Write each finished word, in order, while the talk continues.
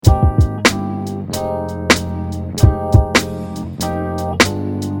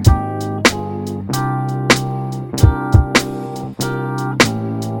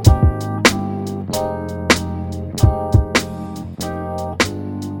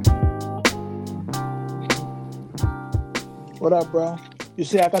What up, bro? You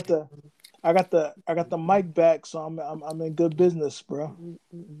see, I got the mic back, so I'm in good business, bro.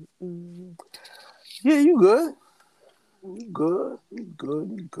 Yeah, you good. You good. You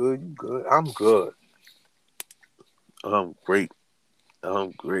good. You good. You good. I'm good. I'm great. I'm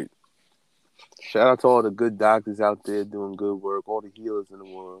great. Shout out to all the good doctors out there doing good work, all the healers in the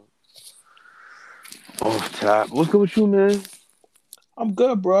world. Off top. What's good with you, man? I'm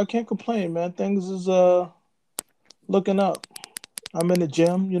good, bro. I can't complain, man. Things is looking up. I'm in the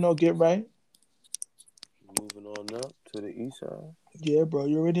gym, get right. Moving on up to the east side. Yeah, bro.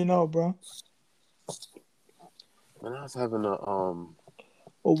 You already know, bro. Man, I was having a Or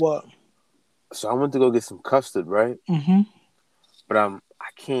what? so I went to go get some custard, right? Mm-hmm. But I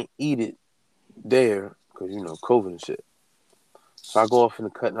can't eat it there because COVID and shit. So I go off in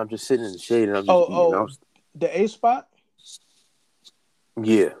the cut and I'm just sitting in the shade and I'm just eating. Oh, the A spot.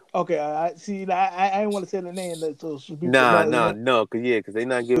 Yeah. Okay, I see. I didn't want to say the name, so people Nah, know. nah, no, cause they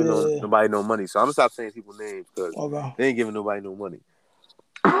not giving Yeah. nobody no money. So I'm gonna stop saying people names because Okay. they ain't giving nobody no money.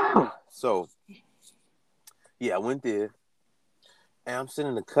 So yeah, I went there and I'm sitting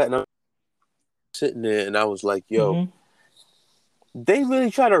in the cut and I'm sitting there and I was like, yo, Mm-hmm. they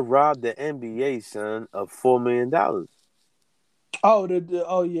really try to rob the NBA, son, of $4 million. Oh,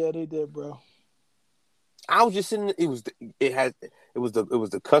 oh yeah, they did, bro. I was just sitting. It was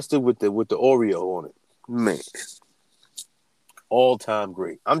the custard with the Oreo on it. Man, all time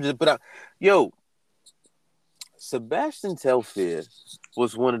great. Yo, Sebastian Telfair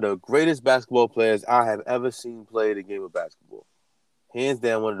was one of the greatest basketball players I have ever seen play the game of basketball. Hands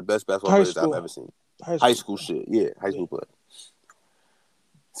down, one of the best basketball High players I've school, ever seen. high High school. school shit, yeah, high Yeah, school player.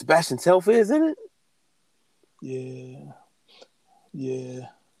 Sebastian Telfair is in it. yeah, yeah.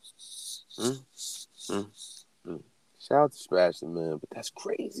 Mm, mm, mm. Shout out to Sebastian, man, but that's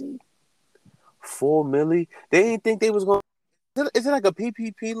crazy. 4 milli. They didn't think they was going. Is it like a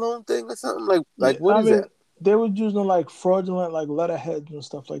PPP loan thing or something? Like Yeah, what I is mean, that? they were using like fraudulent like letterheads and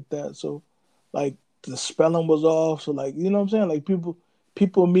stuff like that. So, like the spelling was off. So, like what I'm saying, like people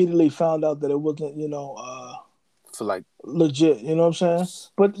immediately found out that it wasn't For like, legit. You know what I'm saying?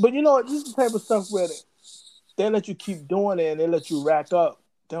 But this is the type of stuff where they let you keep doing it and they let you rack up.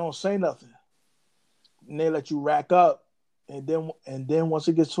 They don't say nothing, and they let you rack up, and then once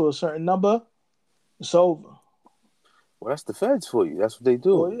it gets to a certain number, it's over. well, that's the feds for you. That's what they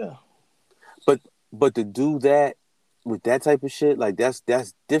Well, do. yeah. But to do that with that type of shit, like that's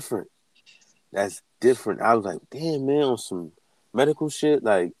different. That's different. I was like, damn man, on some medical shit,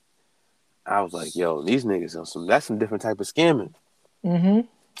 like I was like, yo, these niggas on some different type of scamming. Mm-hmm.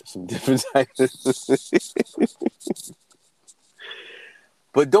 Some different type of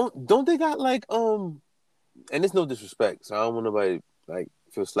But don't they got like and it's no disrespect, so I don't want nobody like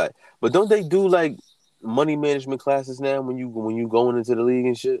feel slight. But don't they do like money management classes now when you going into the league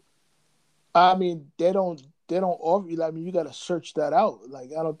and shit? I mean, they don't offer you. I mean, you got to search that out.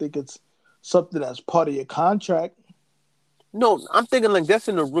 Like, I don't think it's something that's part of your contract. No, I'm thinking like that's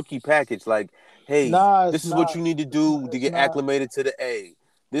in the rookie package. Like, hey, Nah, it's this is what not. you need to do to It's get not. acclimated to the A.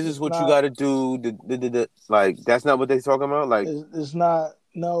 This is It's what you not. got to do. Like, that's not what they talking about. Like, It's not.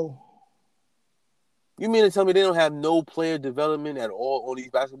 No. you mean to tell me they don't have no player development at all on these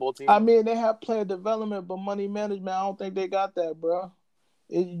basketball I teams? mean, they have player development, but money management, I don't think they got that, bro.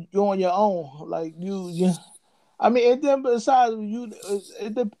 You're on your own. Like you. I mean, and then besides,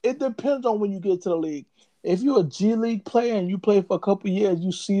 it depends on when you get to the league. If you're a G League player and you play for a couple years,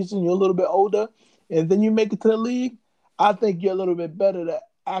 you season, you're a little bit older, and then you make it to the league, I think you're a little bit better to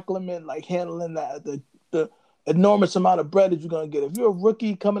acclimate, like handling the enormous amount of bread that you're gonna get. If you're a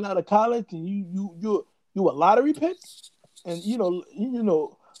rookie coming out of college and you a lottery pick, and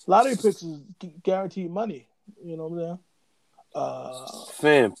lottery picks is guaranteed money. You know what I'm saying?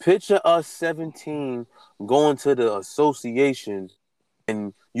 Fam, picture us 17 going to the association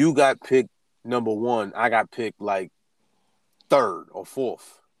and you got picked number one. I got picked like third or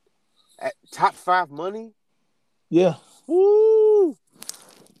fourth. At top five money? Yeah. Woo!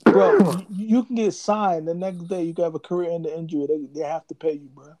 Bro, you can get signed the next day. You can have a career-ending injury. They have to pay you,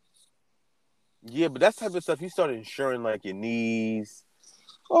 bro. Yeah, but that type of stuff, you start insuring like your knees,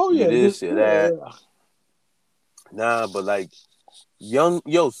 Oh your yeah, this, your that. yeah. Nah, but like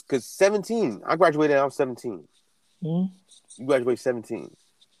cause 17, I graduated, I was 17. Mm-hmm. You graduate 17.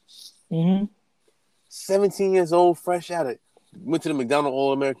 Mm-hmm. 17 years old, fresh out of went to the McDonald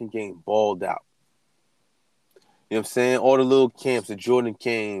All American game, balled out. You know what I'm saying? All the little camps, the Jordan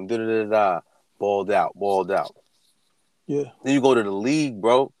came, da da da da, balled out, balled out. Yeah, Then you go to the league,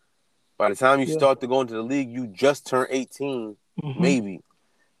 bro. By the time you yeah. start to go into the league, you just turn 18, Mm-hmm. maybe.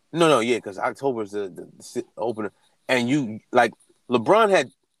 No, yeah, because October is the opener. And you like LeBron had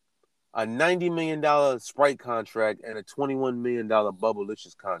a $90 million Sprite contract and a $21 million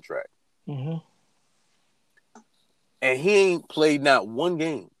Bubblicious contract. Mm-hmm. And he ain't played not one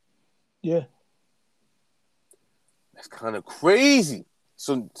game. Yeah. That's kind of crazy.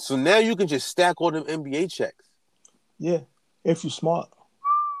 So now you can just stack all them NBA checks. Yeah. If you're smart.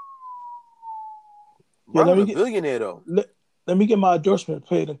 Yeah, Bron's a billionaire though. Let me get my endorsement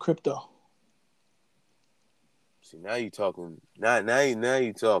paid in crypto. See, now you talking. Now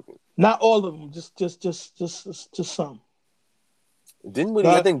you talking. Not all of them, just some. Dinwiddie,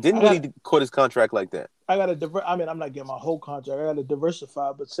 I think Dinwiddie caught his contract like that. I gotta I mean, I'm not getting my whole contract. I gotta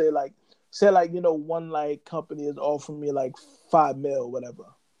diversify, but say like one like company is offering me like $5 million, whatever.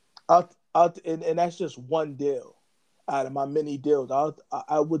 And that's just one deal out of my many deals.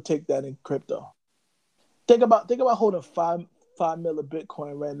 I would take that in crypto. Think about holding $5 million of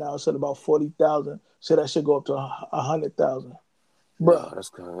Bitcoin right now instead of about 40,000. So that should go up to 100,000. Bro, no, that's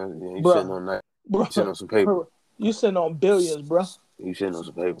kind of you sitting on that. You sitting on some paper. You sitting on billions, bro. You sitting on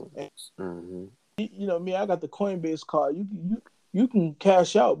some paper. Mm-hmm. You know me. I got the Coinbase card. You can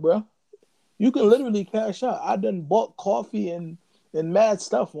cash out, bro. You can literally cash out. I done bought coffee and mad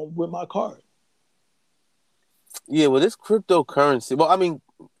stuff with my card. Yeah, well, this cryptocurrency. Well, I mean,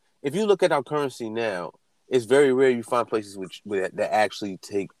 if you look at our currency now, it's very rare you find places that actually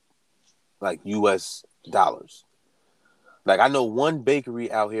take like U.S. dollars. Like I know one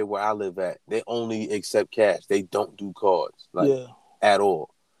bakery out here where I live at, they only accept cash. They don't do cards, at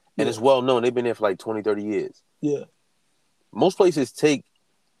all. And it's well known. They've been there for like 20, 30 years. Yeah. Most places take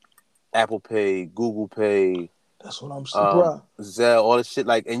Apple Pay, Google Pay. That's what I'm saying, bro. Zelle, all this shit.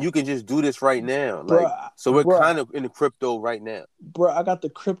 Like, and you can just do this right now. Like, so we're kind of in the crypto right now. Bro, I got the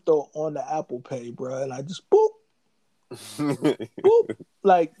crypto on the Apple Pay, bro, and I just boop. Boop.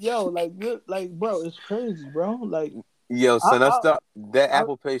 Like, yo, like, bro, it's crazy, bro. Like, yo, son, that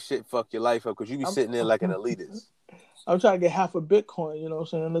Apple Pay shit fuck your life up because you be sitting there like an elitist. I'm trying to get half a Bitcoin, you know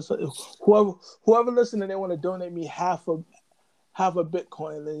what I'm saying? Whoever listening, they want to donate me half a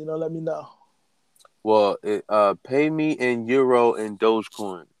Bitcoin, then let me know. Well, pay me in Euro and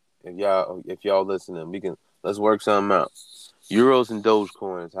Dogecoin. If y'all listening, let's work something out. Euros and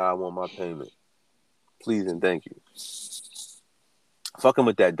Dogecoin is how I want my payment. Please and thank you. Fucking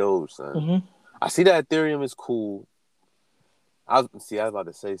with that Doge, son. Mm-hmm. I see that Ethereum is cool. I was about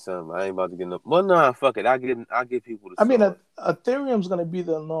to say something. I ain't about to get enough. Well, nah, fuck it. I give people the. I mean, Ethereum's gonna be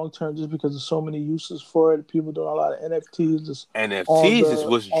there long term just because there's so many uses for it. People doing a lot of NFTs. NFTs is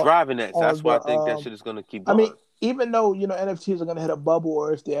what's driving that. So that's why I think that shit is gonna keep going. I mean, even though NFTs are gonna hit a bubble,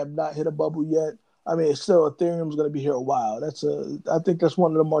 or if they have not hit a bubble yet, I mean, still Ethereum's gonna be here a while. I think that's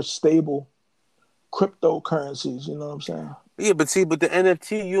one of the more stable cryptocurrencies. You know what I'm saying? Yeah, but the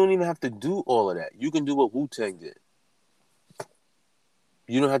NFT, you don't even have to do all of that. You can do what Wu-Tang did.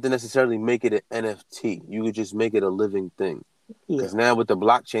 You don't have to necessarily make it an NFT. You could just make it a living thing. Because now with the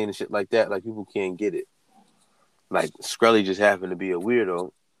blockchain and shit like that, like people can't get it. Like Skrelly just happened to be a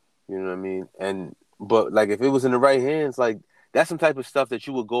weirdo. You know what I mean? But like if it was in the right hands, like that's some type of stuff that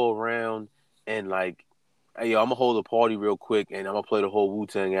you would go around and like, hey, yo, I'm gonna hold a party real quick and I'm gonna play the whole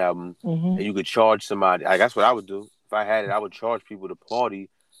Wu-Tang album, and you could charge somebody. Like that's what I would do. If I had it, I would charge people to party.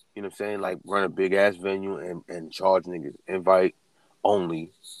 You know what I'm saying? Like run a big ass venue and charge niggas, invite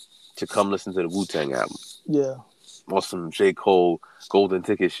only to come listen to the Wu-Tang album. Yeah. Or some J. Cole golden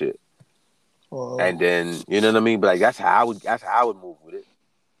ticket shit. And then, you know what I mean? But like that's how I would move with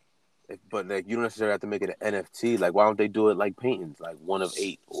it. But like you don't necessarily have to make it an NFT. Like why don't they do it like paintings? Like 1 of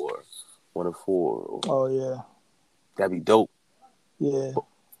 8 or 1 of 4. Oh yeah. That'd be dope. Yeah.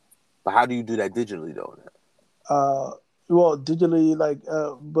 But how do you do that digitally though? Well, digitally, like,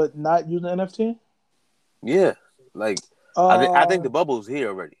 but not using NFT. Yeah, like I think the bubble's here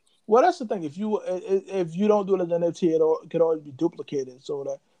already. Well, that's the thing. If you don't do it as an NFT, it could always be duplicated. So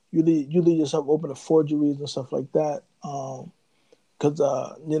that you leave yourself open to forgeries and stuff like that. Because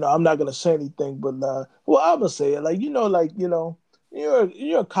I'm not gonna say anything, but well, I'm gonna say it. Like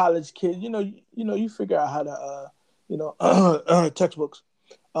you're a college kid. You figure out how to textbooks.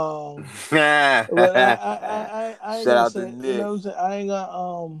 But I ain't gonna say, you know what I'm saying? I ain't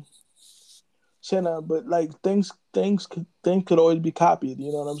gonna say nothing, but like things could always be copied,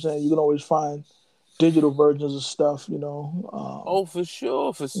 you know what I'm saying? You can always find digital versions of stuff, for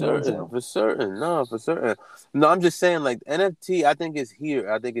sure, for certain. No, I'm just saying like NFT, I think it's here.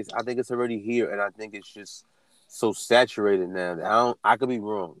 I think it's already here, and I think it's just so saturated now that I could be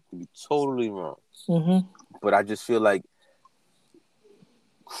wrong. I could be totally wrong. Mm-hmm. But I just feel like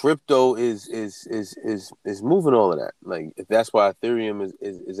crypto is moving all of that. Like if that's why Ethereum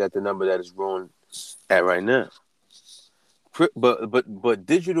is at the number that it's growing at right now. but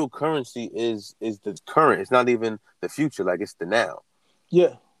digital currency is the current. It's not even the future. Like it's the now.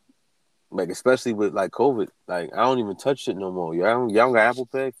 Yeah. Like especially with like COVID. Like I don't even touch it no more. Y'all got Apple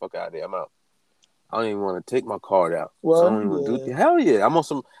Pay? Fuck out of there. I'm out. I don't even want to take my card out. I Well, don't even yeah. do. Hell yeah, I'm on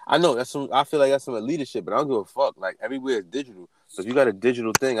some. I know that's some. I feel like that's some elitist shit, but I don't give a fuck. Like everywhere is digital. So if you got a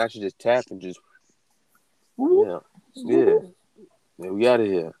digital thing, I should just tap and just yeah. Yeah, we out of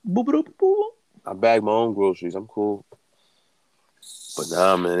here. I bag my own groceries. I'm cool. But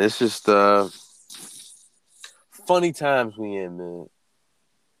nah, man, it's just funny times we in, man.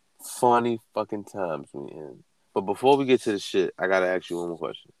 Funny fucking times we in. But before we get to the shit, I gotta ask you one more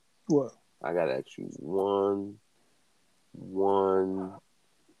question. What? I gotta ask you one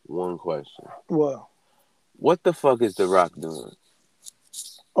question. What? What the fuck is The Rock doing?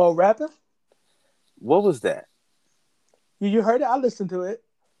 Oh, rapping? What was that? You heard it? I listened to it.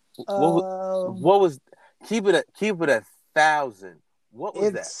 What was keep it at 1,000. What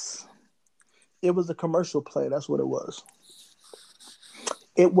was that? It was a commercial play. That's what it was.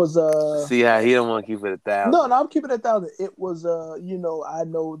 It was See how he don't want to keep it 1,000. No, I'm keeping it 1,000. It was I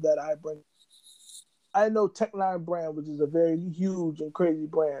know that I know Tech9 brand, which is a very huge and crazy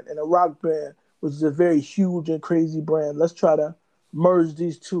brand, and a rock band, which is a very huge and crazy brand. Let's try to merge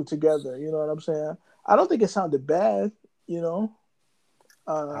these two together. You know what I'm saying? I don't think it sounded bad. You know.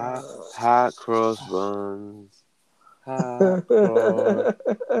 Hot cross buns. Hot cross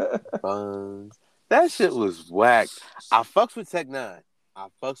buns. That shit was whack. I fucks with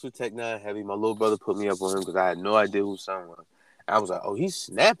Tech9 heavy. My little brother put me up on him because I had no idea who son was. I was like, oh, he's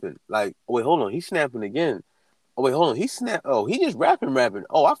snapping. Like, oh, wait, hold on. He's snapping again. Oh, wait, hold on. He snapped. Oh, he just rapping.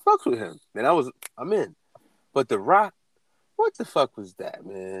 Oh, I fucks with him. Then I'm in. But The Rock, what the fuck was that,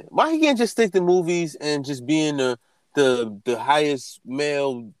 man? Why he can't just stick to movies and just being the highest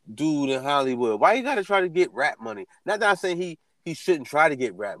male dude in Hollywood? Why you gotta try to get rap money? Not that I'm saying he shouldn't try to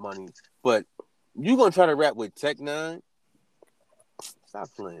get rap money, but you gonna try to rap with Tech9? Stop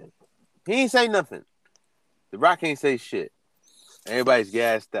playing. He ain't say nothing. The Rock ain't say shit. Everybody's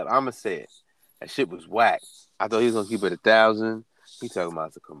gassed up. I'ma say it. That shit was whack. I thought he was gonna keep it 1,000. He talking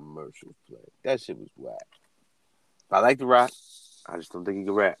about the commercial play. That shit was whack. I like The Rock. I just don't think he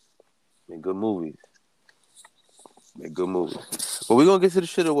can rap. Make good movies. But we gonna get to the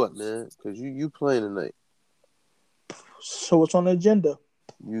shit or what, man? Because you playing tonight. So what's on the agenda?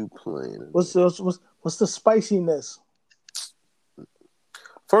 You playing tonight. What's the spiciness?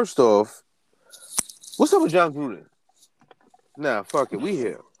 First off, what's up with Jon Gruden? Nah, fuck it. We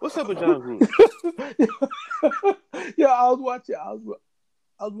here. What's up with Jon Gruden? Yeah, I was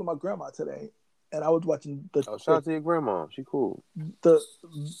with my grandma today, and I was watching shout out to your grandma. She cool. The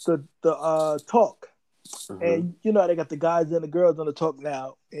talk, Mm-hmm. and they got the guys and the girls on the talk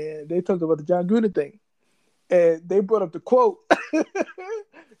now, and they talked about the Jon Gruden thing, and they brought up the quote,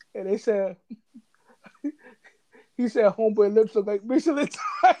 and they said. He said, "Homeboy lips look like Michelin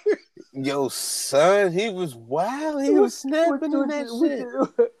tires." Yo, son, he was wild. He was snapping in that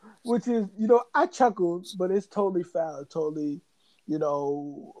shit. Which is, I chuckled, but it's totally foul, totally,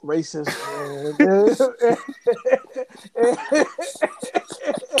 racist,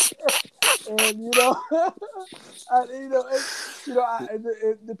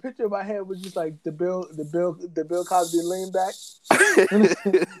 the picture in my head was just like the Bill Cosby lean back when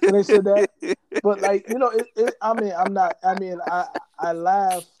they said that. But I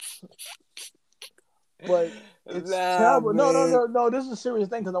laugh, but it's terrible. Man. No. This is a serious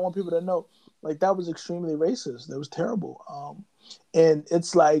thing because I want people to know, like, that was extremely racist. That was terrible. And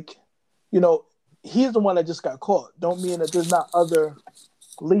it's like, he's the one that just got caught. Don't mean that there's not other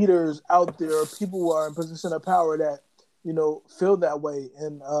leaders out there, people who are in position of power that, feel that way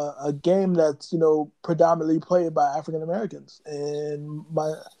in a game that's, predominantly played by African Americans and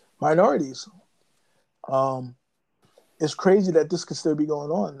minorities. It's crazy that this could still be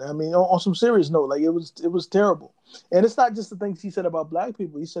going on. I mean, on some serious note, like it was terrible. And it's not just the things he said about black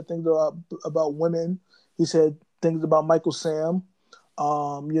people. He said things about women. He said things about Michael Sam.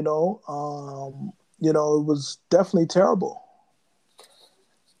 It was definitely terrible.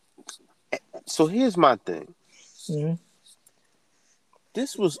 So here's my thing. Mm-hmm.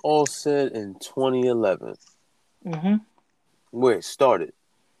 This was all said in 2011. Mm-hmm. Where it started.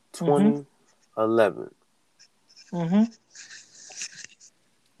 2011. Mm-hmm.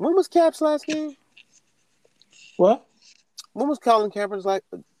 When was Cap's last game? What? When was Colin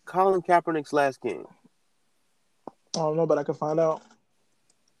Kaepernick's last game? I don't know, but I can find out.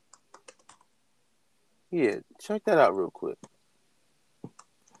 Yeah, check that out real quick.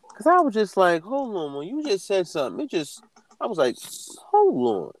 Because I was just like, hold on, when you just said something, I was like, hold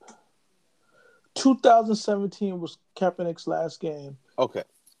on. 2017 was Kaepernick's last game. Okay.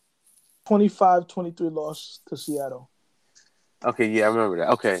 25-23 loss to Seattle. Okay, yeah, I remember that.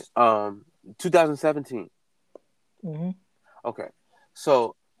 Okay. 2017. Mm-hmm. Okay.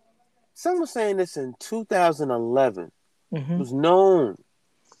 So someone was saying this in 2011. Mm-hmm. It was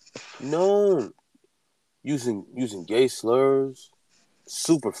known using gay slurs,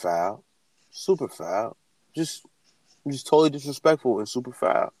 super foul, just totally disrespectful and super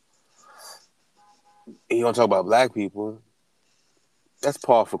foul. And you don't talk about black people. That's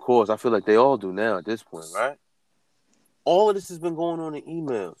par for course. I feel like they all do now at this point, right? All of this has been going on in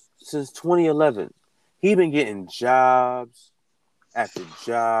emails since 2011. He been getting jobs after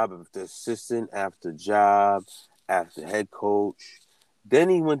job, after assistant, after job, after head coach. Then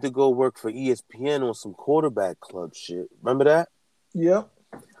he went to go work for ESPN on some quarterback club shit. Remember that? Yep.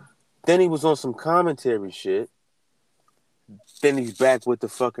 Then he was on some commentary shit. Then he's back with the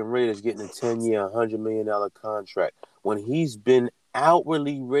fucking Raiders getting a 10-year, $100 million contract. When he's been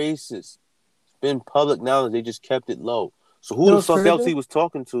outwardly racist. It's been public knowledge. They just kept it low. So who the fuck crazy? else he was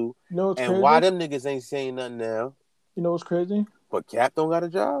talking to? You know what's and crazy? Why them niggas ain't saying nothing now? You know what's crazy? But Cap don't got a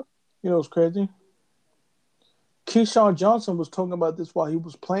job? You know what's crazy? Keyshawn Johnson was talking about this while he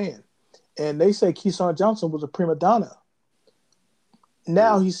was playing. And they say Keyshawn Johnson was a prima donna.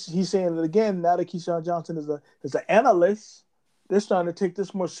 Now he's saying it again. Now that Keyshawn Johnson is an analyst, they're starting to take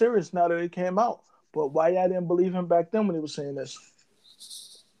this more serious now that it came out. But why y'all didn't believe him back then when he was saying this?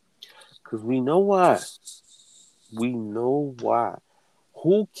 Because we know why. We know why.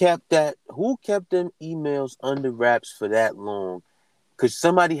 Who kept them emails under wraps for that long? Because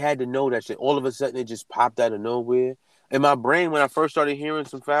somebody had to know that shit. All of a sudden, it just popped out of nowhere. In my brain, when I first started hearing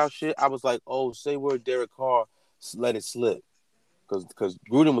some foul shit, I was like, oh, say word Derek Carr, let it slip. Because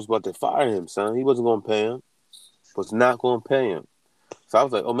Gruden was about to fire him, son. He wasn't going to pay him. Was not going to pay him. So I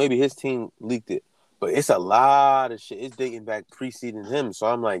was like, oh, maybe his team leaked it. But it's a lot of shit. It's dating back preceding him. So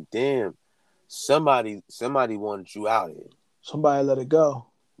I'm like, damn, somebody wanted you out here. Somebody let it go.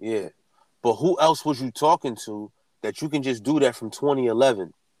 Yeah. But who else was you talking to that you can just do that from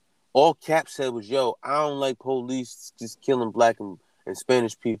 2011? All Cap said was, yo, I don't like police just killing black and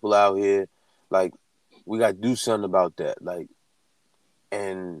Spanish people out here. Like, we got to do something about that. Like,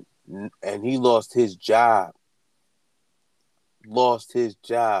 and he lost his job.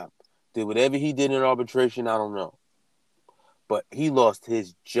 Did whatever he did in arbitration, I don't know. But he lost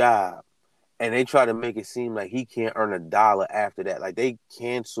his job. And they try to make it seem like he can't earn $1 after that. Like, they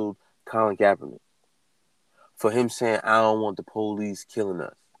canceled Colin Kaepernick for him saying, I don't want the police killing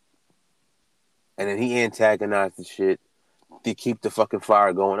us. And then he antagonized the shit to keep the fucking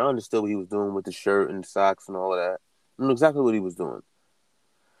fire going. I understood what he was doing with the shirt and the socks and all of that. I knew exactly what he was doing.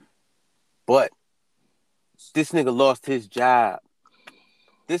 But this nigga lost his job.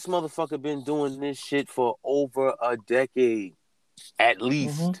 This motherfucker been doing this shit for over a decade, at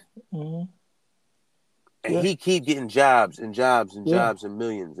least. Mm-hmm. Mm-hmm. And he keep getting jobs and jobs and jobs and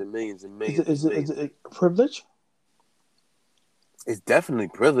millions and millions and millions. Is it a privilege? It's definitely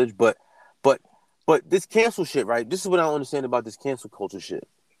privilege, but this cancel shit, right? This is what I don't understand about this cancel culture shit.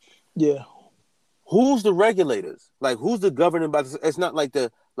 Yeah. Who's the regulators? Like, who's the governing body? It's not like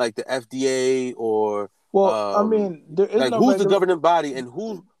the FDA or I mean, there is like, no who's the governing body and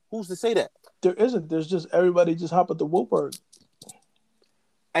who's to say that? There isn't. There's just everybody just hop at the whoop-word.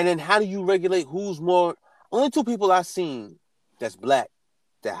 And then how do you regulate who's more? Only two people I've seen that's black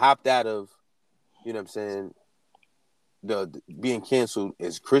that hopped out of, you know what I'm saying, the being canceled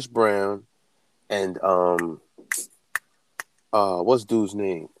is Chris Brown and what's dude's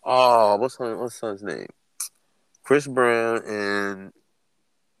name? Oh, what's son's name? Chris Brown and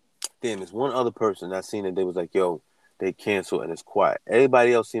damn, there's one other person I seen that they was like, yo, they canceled and it's quiet.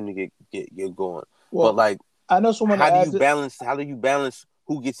 Everybody else seemed to get going. Well, but like, I know someone. How do you balance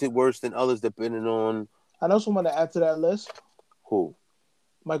who gets it worse than others depending on? I know someone to add to that list. Who?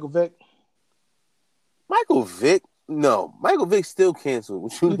 Michael Vick. Michael Vick? No, Michael Vick still canceled.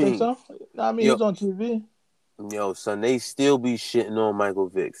 What you mean? Think so? No, I mean, he was on TV. Yo, son, they still be shitting on Michael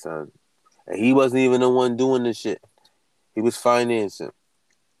Vick, son. And he wasn't even the one doing this shit. He was financing.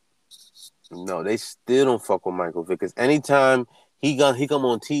 No, they still don't fuck with Michael Vick. Because anytime he come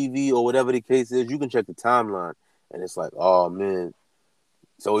on TV or whatever the case is, you can check the timeline. And it's like, oh, man.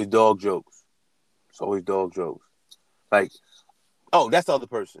 It's always dog jokes. Like, oh, that's the other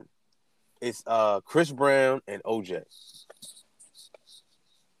person. It's Chris Brown and OJ.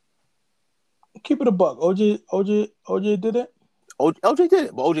 Keep it a buck. OJ did it? OJ did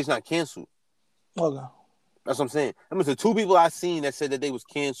it, but OJ's not canceled. Okay. That's what I'm saying. I mean, the two people I seen that said that they was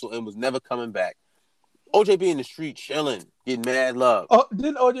canceled and was never coming back. OJ be in the street chilling. Get mad love. Oh,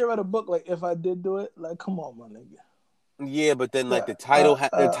 didn't OJ write a book like If I Did Do It? Like, come on, my nigga. Yeah, but then like Yeah.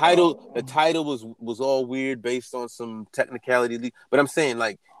 the title was all weird based on some technicality. But I'm saying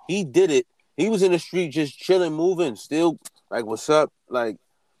like he did it. He was in the street just chilling, moving, still like what's up? Like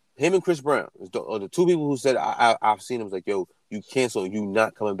him and Chris Brown are the two people who said I've seen him was like, yo, you cancel, you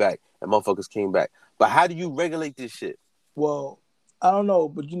not coming back, and motherfuckers came back. But how do you regulate this shit? Well, I don't know,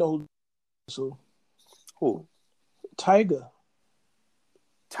 but you know who? So Who? Tiger.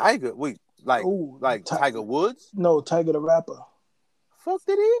 Tiger? Wait, Oh, like Tiger Woods? No, Tiger the rapper. Fuck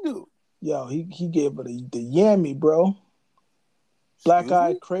did he do? Yo, he gave her the yammy, bro. Black Excuse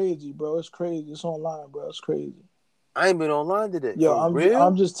Eye me? Crazy, bro. It's crazy. It's online, bro. It's crazy. I ain't been online today. Yo, For real?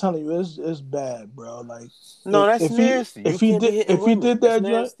 I'm just telling you, it's bad, bro. Like No, that's nasty. You can't be hitting if he women. did That's that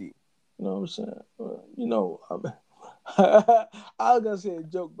joint, nasty. you know what I'm saying? You know, I was gonna say a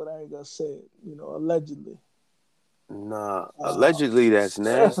joke, but I ain't gonna say it. You know, allegedly. Nah, allegedly that's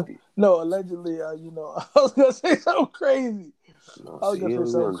nasty. No, allegedly. You know, I was gonna say something crazy. No, I was see, gonna he say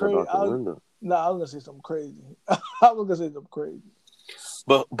was something gonna jump crazy. out the window. I was gonna say something crazy. I was gonna say something crazy.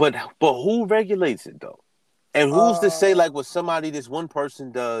 But who regulates it though? And who's to say Uh, like what somebody this one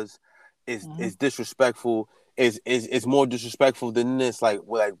person does mhm. is disrespectful is more disrespectful than this? Like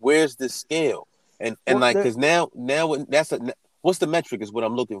where's the scale? And Well, like because now what's the metric is what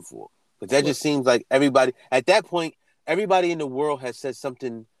I'm looking for, because that what, just seems like everybody at that point everybody in the world has said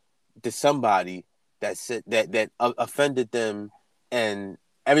something to somebody that said that offended them, and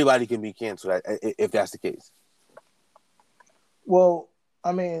everybody can be canceled if that's the case. well,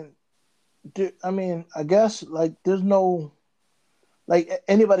 I mean, I guess like there's no like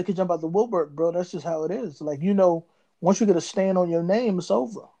anybody could jump out the woodwork, bro. That's just how it is. Like you know, once you get a stain on your name, it's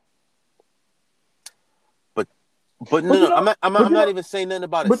over. But But you no, know, I'm not even saying nothing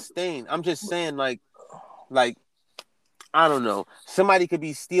about a but stain. I'm just saying like I don't know. Somebody could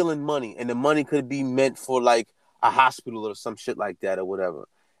be stealing money, and the money could be meant for like a hospital or some shit like that or whatever.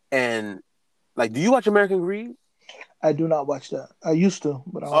 And like, do you watch American Greed? I do not watch that. I used to,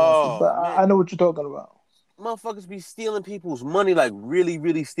 but I don't watch it. Oh But man, I know what you're talking about. motherfuckers be stealing people's money, like really,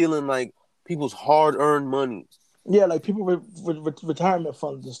 really stealing like people's hard-earned money. Yeah, like people with retirement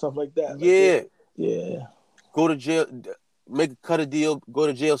funds and stuff like that. Like Yeah, yeah, go to jail, cut a deal, go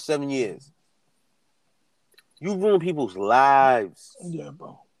to jail 7 years. You ruin people's lives, yeah,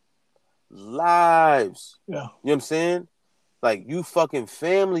 bro. lives. Yeah, You know what I'm saying? Like you fucking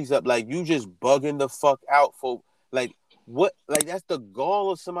families up. Like you just bugging the fuck out for like what? Like that's the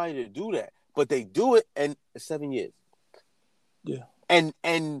gall of somebody to do that, but they do it and 7 years. yeah, And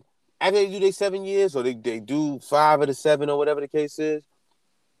after they do their 7 years, or they do 5 of the 7 or whatever the case is,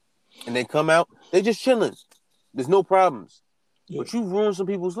 and they come out, they just chilling. There's no problems. yeah, But you ruin some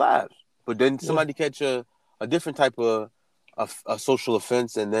people's lives. But then yeah. somebody catch a different type of a social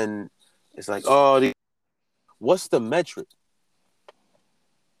offense, and then it's like, oh, what's the metric?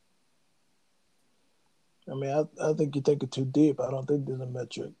 I mean, I think you think it too deep. I don't think there's a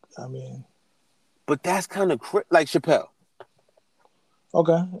metric. I mean, But that's kind of like Chappelle.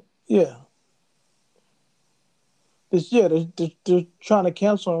 okay, yeah, they're trying to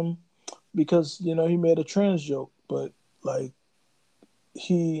cancel him because you know he made a trans joke, but like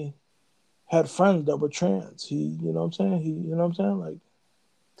he had friends that were trans. You know what I'm saying? You know what I'm saying?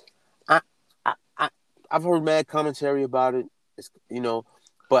 Like, I, I I've heard mad commentary about it. It's.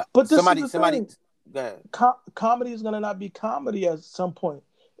 But but this is somebody, the thing. go ahead. Comedy is gonna not be comedy at some point.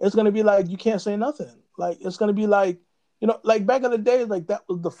 It's gonna be like you can't say nothing. Like it's gonna be like like back in the days, like that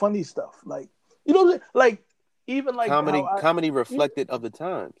was the funny stuff. Like you know, what I'm saying? Like even like how Comedy e- reflected of the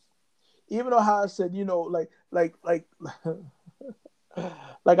times. even though how I said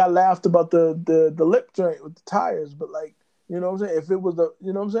like I laughed about the lip joint with the tires, but like you know what I'm saying. If it was the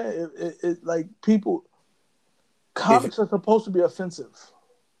you know what I'm saying, it like people If comics are supposed to be offensive.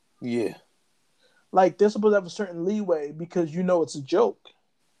 yeah, Like they're supposed to have a certain leeway because you know it's a joke.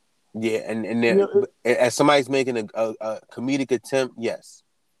 yeah, and You know, as somebody's making a comedic attempt, yes,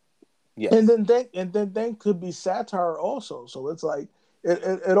 and yes. then then could be satire also. So it's like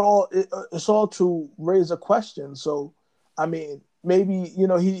it's all to raise a question. So I mean, maybe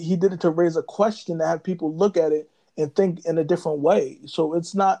he did it to raise a question to have people look at it and think in a different way. So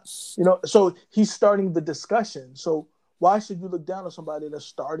it's not so he's starting the discussion. So why should you look down on somebody that's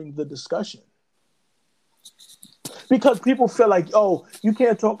starting the discussion? Because people feel like, oh, you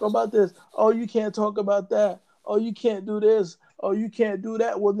can't talk about this. Oh, you can't talk about that. Oh, you can't do this. Oh, you can't do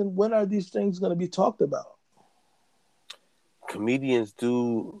that. Well, then when are these things going to be talked about? Comedians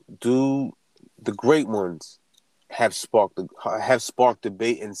do the great ones have sparked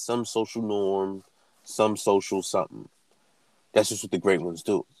debate in some social norm, some social something. That's just what the great ones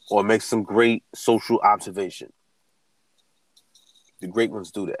do. Or make some great social observation. The great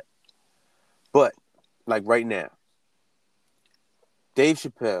ones do that. But, like right now, Dave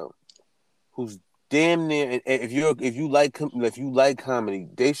Chappelle, who's damn near, and if you like comedy,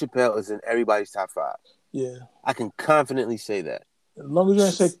 Dave Chappelle is in everybody's top 5. Yeah. I can confidently say that. As long as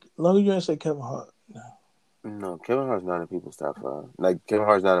you ain't say Kevin Hart. No, Kevin Hart's not in people's top 5. Like Kevin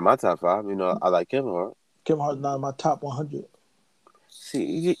Hart's not in my top 5. You know, I like Kevin Hart. Kevin Hart's not in my top 100.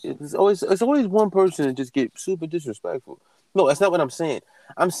 See, it's always one person that just get super disrespectful. No, that's not what I'm saying.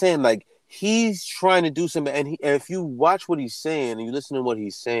 I'm saying like he's trying to do something, and if you watch what he's saying and you listen to what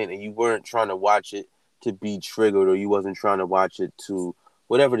he's saying, and you weren't trying to watch it to be triggered, or you wasn't trying to watch it to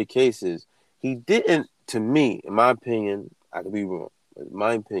whatever the case is, he didn't. To me, in my opinion, I could be wrong. But in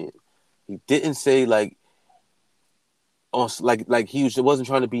my opinion, he didn't say like he wasn't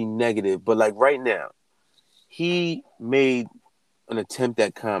trying to be negative, but like right now, he made an attempt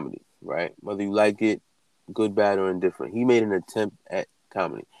at comedy, right? Whether you like it, good, bad, or indifferent. He made an attempt at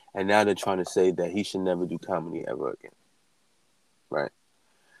comedy. And now they're trying to say that he should never do comedy ever again. Right?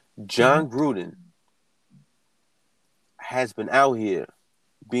 Jon Gruden has been out here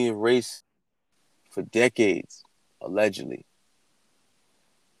being racist for decades, allegedly.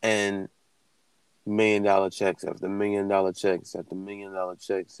 And $1 million checks after $1 million checks after $1 million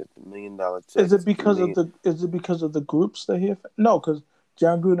checks after $1 million checks. Is it because of the groups that he? No, because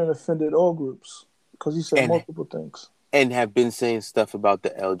Jon Gruden offended all groups because he said multiple things and have been saying stuff about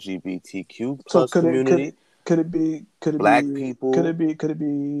the LGBTQ plus community. Could it be black people? Could it be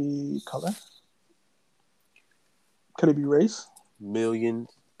color? Could it be race? Millions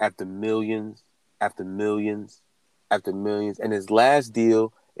after millions after millions after millions, and his last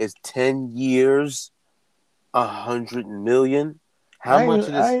deal is 10 years, 100 million. How much of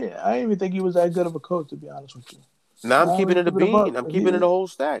this? I didn't even think he was that good of a coach, to be honest with you. Now I'm keeping it a bean. I'm keeping it a whole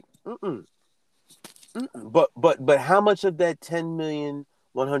stack. But how much of that 10 million,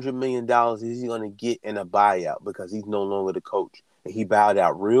 $100 million is he going to get in a buyout because he's no longer the coach and he bowed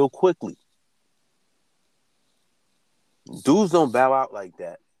out real quickly? Dudes don't bow out like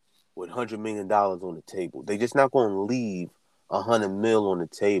that with $100 million on the table. They just not going to leave $100 million on the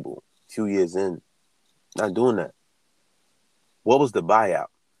table 2 years in. Not doing that. What was the buyout?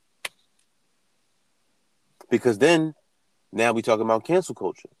 Because then, now we talking about cancel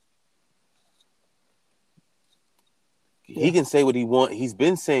culture. Yeah. He can say what he wants. He's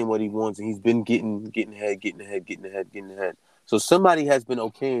been saying what he wants, and he's been getting ahead. So somebody has been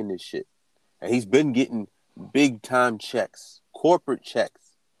okaying this shit. And he's been getting big-time checks, corporate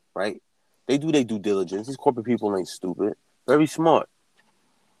checks, right? They do their due diligence. These corporate people ain't stupid. Very smart.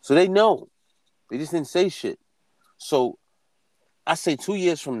 So they know. They just didn't say shit. So I say 2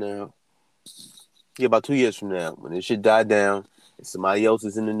 years from now, about 2 years from now, when this shit died down, and somebody else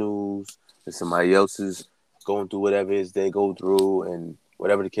is in the news, and somebody else is going through whatever it is they go through, and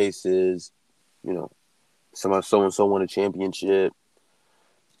whatever the case is, you know, so-and-so won a championship,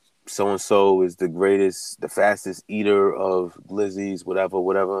 so-and-so is the greatest, the fastest eater of glizzies,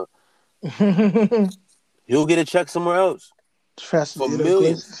 whatever. He'll get a check somewhere else. For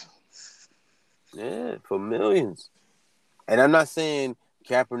millions. Yeah, for millions. And I'm not saying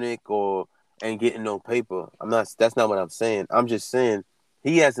Kaepernick ain't getting no paper. That's not what I'm saying. I'm just saying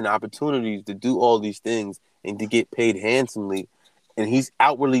he has an opportunity to do all these things and to get paid handsomely, and he's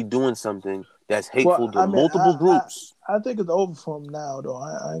outwardly doing something that's hateful to multiple groups. I think it's over for him now, though.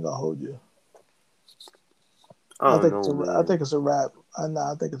 I ain't gonna hold you. I think it's a wrap.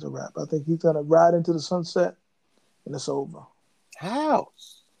 I think it's a wrap. I think he's gonna ride into the sunset, and it's over. How?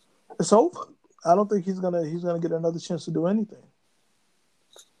 It's over. I don't think he's gonna get another chance to do anything.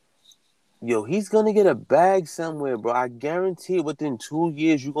 Yo, he's gonna get a bag somewhere, bro. I guarantee it. Within 2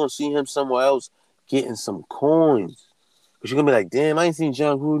 years, you're gonna see him somewhere else getting some coins. Cause you're gonna be like, damn, I ain't seen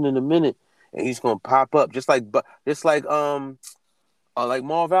Jon Gruden in a minute, and he's gonna pop up just like Marv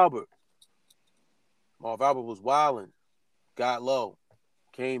Albert. Marv Albert was wilding, got low,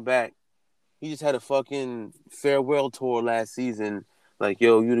 came back. He just had a fucking farewell tour last season. Like,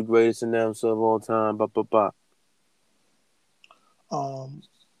 yo, you the greatest announcer of all time. Blah blah blah. I'm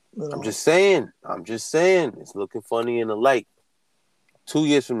just saying. It's looking funny in the light. 2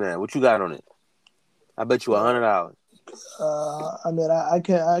 years from now, what you got on it? I bet you $100. I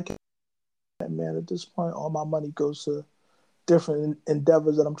can't. Man, at this point, all my money goes to different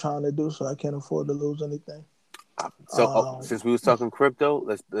endeavors that I'm trying to do, so I can't afford to lose anything. So, since we was talking crypto,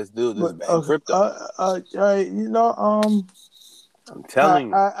 let's do this. Crypto. All right, I'm telling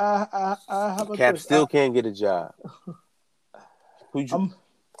you, I have Cap still can't get a job. I'm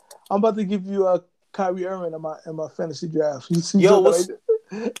about to give you Kyrie Irving in my fantasy draft. He's Yo, looking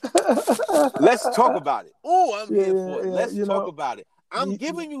like let's talk about it. Oh, I'm yeah, here yeah, for it. yeah. Let's talk about it. I'm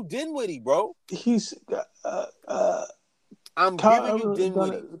giving you Dinwiddie, bro. He's I'm Kyle giving you Irving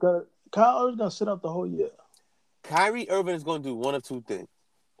Dinwiddie. Kyle Irving's gonna sit out the whole year. Kyrie Irving is going to do one of two things.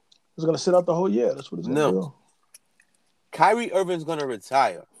 He's gonna sit out the whole year. That's what he's gonna do. Kyrie Irving is going to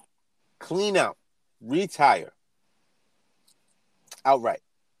retire, clean out, retire outright,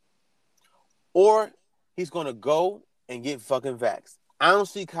 or he's going to go and get fucking vaxxed. I don't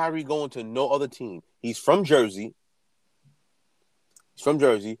see Kyrie going to no other team. He's from Jersey. So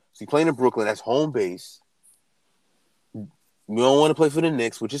he's playing in Brooklyn. That's home base. You don't want to play for the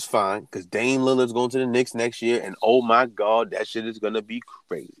Knicks, which is fine, because Dame Lillard's going to the Knicks next year, and oh my God, that shit is going to be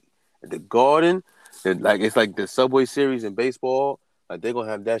crazy. At the Garden, it's like the Subway Series in baseball. Like, they're going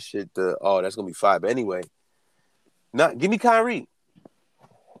to have that shit. That's going to be fire. But anyway, give me Kyrie.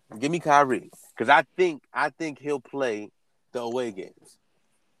 Give me Kyrie. Because I think he'll play the away games.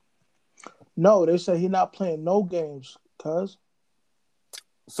 No, they say he's not playing no games, cuz.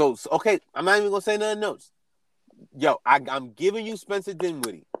 So, okay, I'm not even going to say nothing else. Yo, I'm giving you Spencer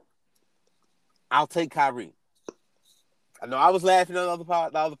Dinwiddie. I'll take Kyrie. I know I was laughing on the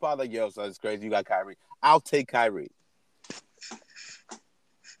other part, like, yo, so it's crazy. You got Kyrie. I'll take Kyrie.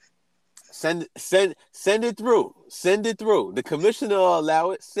 Send it through. Send it through. The commissioner will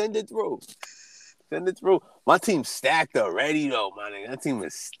allow it. Send it through. My team's stacked already, though, my nigga. That team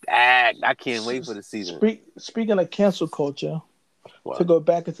is stacked. I can't wait for the season. Speaking of cancel culture, what? To go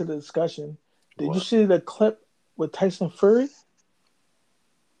back into the discussion, did you see the clip with Tyson Fury?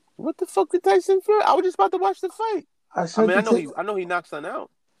 What the fuck did Tyson Fury? I was just about to watch the fight. I know he knocked son out.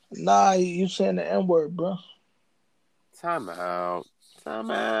 Nah, you saying the N-word, bro. Time out.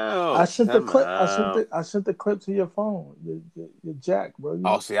 I sent the clip. I sent the clip to your phone. Your jack,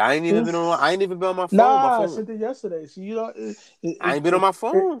 bro. See, I ain't even been on my phone. Nah, I sent it yesterday. So you don't. I ain't been on my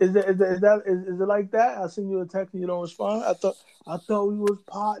phone. Is it like that? I sent you a text and you don't respond. I thought we was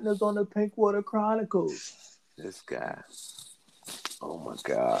partners on the Pinkwater Chronicles. This guy. Oh my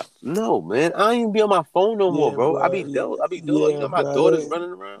God. No, man. I ain't even be on my phone no more, bro. I be doing. You know, my daughter's running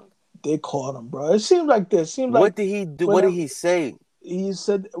around. They caught him, bro. It seems like this. What did he do? What did he say? He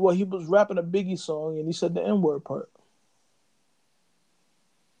said, well, he was rapping a Biggie song, and he said the N-word part.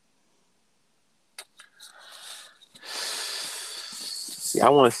 See, I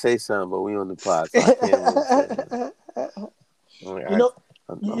want to say something, but we on the pod, so I can't really say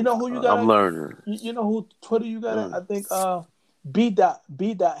you know who you got? I'm learning. You know who Twitter you got? I think B Dot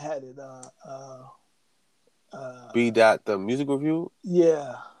had it. B Dot the music review.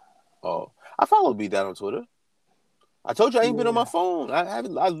 Yeah. Oh, I follow B Dot on Twitter. I told you I ain't been on my phone. I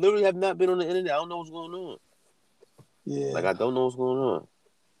literally have not been on the internet. I don't know what's going on. Yeah. Like, I don't know what's going on.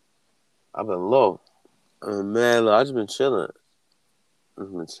 I've been low. Man, look, I just been chilling.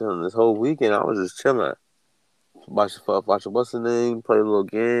 This whole weekend. I was just chilling. Watching what's the name, play little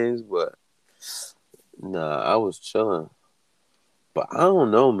games, but nah, I was chilling. But I don't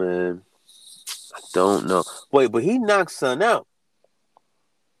know, man. I don't know. Wait, but he knocked son out.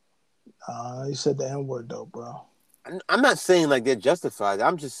 He said the N-word though, bro. I'm not saying like they're justified.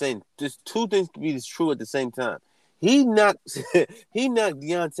 I'm just saying just two things can be true at the same time. He knocked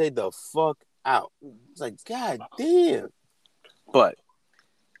Deontay the fuck out. It's like, God damn. But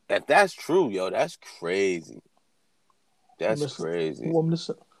if that's true, yo, that's crazy. That's crazy. Want me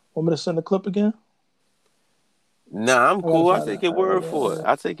to send the clip again? Nah, I'm cool. I'll take your word for it.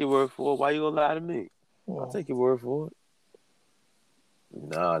 Why you gonna lie to me? I'll take your word for it.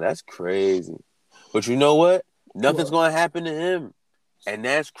 Nah, that's crazy. But you know what? Nothing's gonna happen to him. And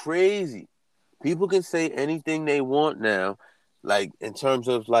that's crazy. People can say anything they want now, like in terms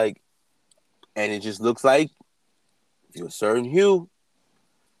of like, and it just looks like if you're a certain hue,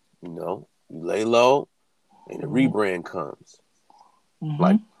 you know, you lay low and the rebrand comes.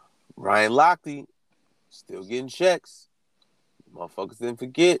 Like Ryan Lochte still getting checks. Motherfuckers didn't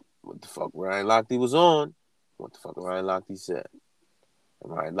forget what the fuck Ryan Lochte was on, what the fuck Ryan Lochte said.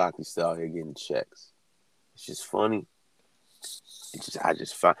 And Ryan Lochte still out here getting checks. It's just funny. I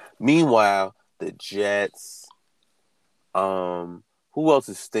just find. Meanwhile, the Jets. Who else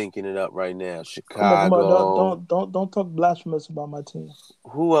is stinking it up right now? Chicago. Come on. Don't talk blasphemous about my team.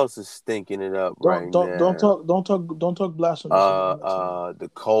 Who else is stinking it up right now? Don't talk blasphemous about my team. The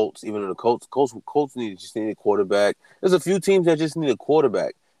Colts. Even though the Colts need a quarterback. There's a few teams that just need a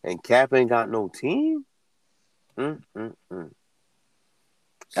quarterback, and Cap ain't got no team.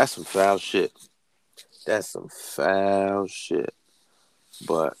 That's some foul shit.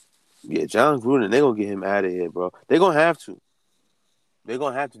 But yeah, Jon Gruden, they're gonna get him out of here, bro. They're gonna have to. They're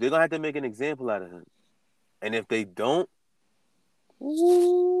gonna have to. They're gonna have to make an example out of him. And if they don't,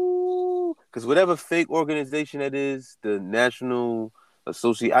 because whatever fake organization that is, the National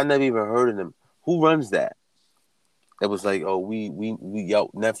Association, I never even heard of them. Who runs that? That was like, oh, yo,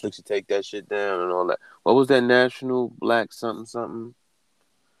 Netflix should take that shit down and all that. What was that National Black something something?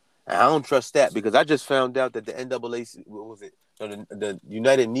 And I don't trust that because I just found out that the NAACP, what was it? No, the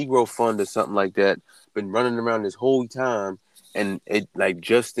United Negro Fund or something like that, been running around this whole time, and it like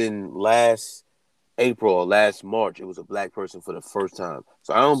just in last April or last March, it was a black person for the first time.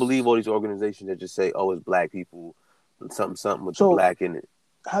 So I don't believe all these organizations that just say, oh, it's black people, something something with the So, black in it.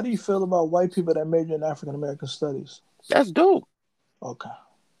 how do you feel about white people that major in African American studies? That's dope. Okay.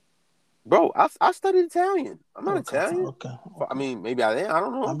 Bro, I studied Italian. I'm not Okay. Italian. Okay. I mean, maybe I am. I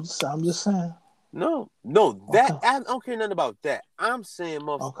don't know. I'm just saying. No, Okay. I don't care nothing about that. I'm saying,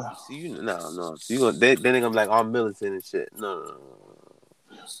 motherfucker. Okay. See you, no. So you gonna then they gonna be like, I'm militant and shit. No.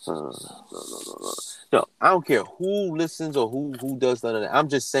 No, I don't care who listens or who does none of that. I'm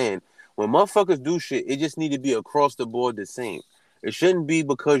just saying, when motherfuckers do shit, it just need to be across the board the same. It shouldn't be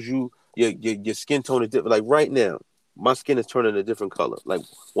because your skin tone is different. Like right now, my skin is turning a different color. Like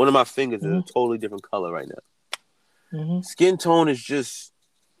one of my fingers is a totally different color right now. Mm-hmm. Skin tone is just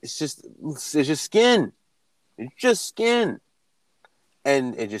skin. It's just skin.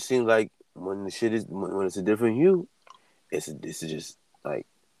 And it just seems like when the shit is when it's a different hue, this is just like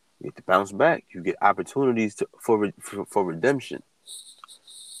you get to bounce back. You get opportunities for redemption,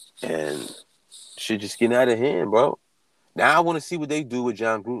 and shit just getting out of hand, bro. Now I want to see what they do with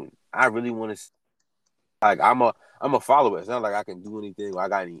Jon Gruden. I really want to. Like I'm a follower. It's not like I can do anything or I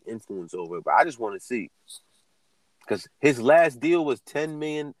got any influence over it, but I just want to see because his last deal was 10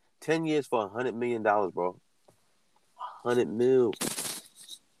 years for $100 million, bro. 100 mil.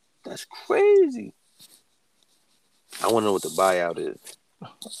 That's crazy. I want to know what the buyout is.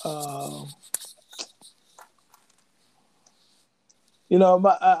 You know,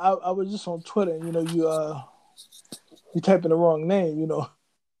 I was just on Twitter. And, you know, you type in the wrong name. You know,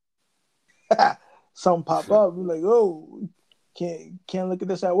 something pop up. You're like, oh, can't look at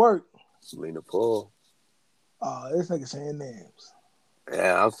this at work. Lena Paul. This nigga saying names.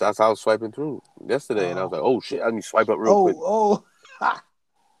 Yeah, I was swiping through yesterday, and I was like, oh shit, let me swipe up real quick.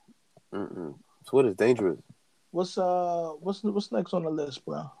 Twitter's dangerous. What's next on the list,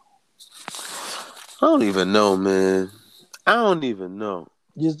 bro? I don't even know, man. I don't even know.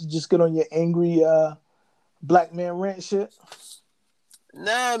 Just get on your angry black man rant shit.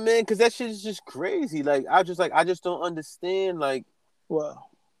 Nah, man, because that shit is just crazy. Like I just don't understand. Like, well,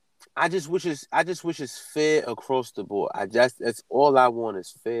 I just wish it's fair across the board. That's all I want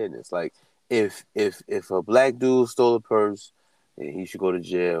is fairness. Like if a black dude stole a purse, he should go to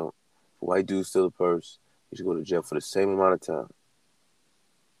jail. If a white dude stole a purse, he should go to jail for the same amount of time.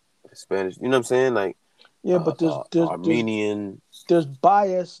 Spanish, you know what I'm saying? Like, yeah, but there's Armenian. There's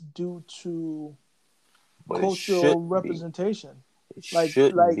bias due to cultural representation. Like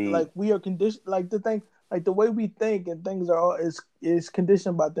we are conditioned. Like the thing, like the way we think and things is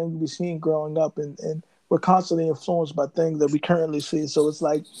conditioned by things we seen growing up, and we're constantly influenced by things that we currently see. So it's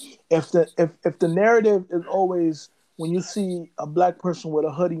like if the narrative is always when you see a black person with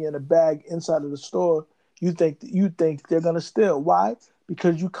a hoodie and a bag inside of the store, you think they're gonna steal. Why?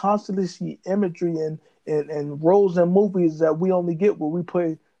 Because you constantly see imagery and roles in movies that we only get where we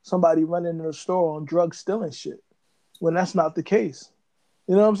play somebody running in a store on drug stealing shit, when that's not the case.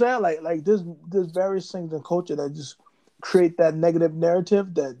 You know what I'm saying? Like there's various things in culture that just create that negative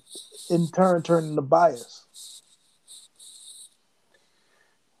narrative that in turn turn into bias.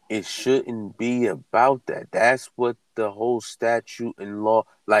 It shouldn't be about that. That's what the whole statute and law,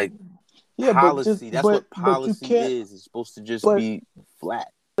 like policy. That's what policy is. It's supposed to just be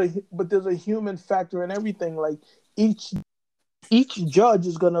flat. But there's a human factor in everything. Like each judge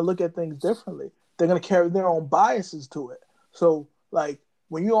is going to look at things differently. They're going to carry their own biases to it. So like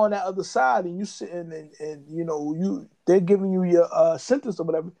when you're on that other side and you sitting and you know they're giving you your sentence or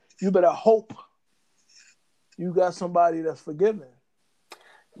whatever, you better hope you got somebody that's forgiving.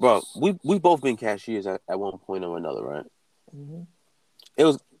 Bro, we both been cashiers at one point or another, right? Mm-hmm. It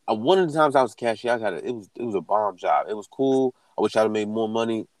was one of the times I was a cashier. It was a bomb job. It was cool. I wish I'd have made more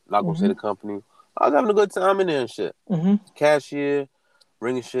money. Not gonna say the company. I was having a good time in there and shit. Cashier,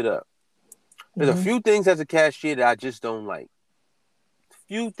 ringing shit up. There's a few things as a cashier that I just don't like.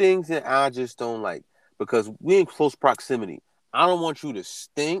 Because we're in close proximity. I don't want you to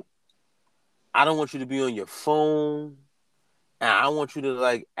stink. I don't want you to be on your phone. And I want you to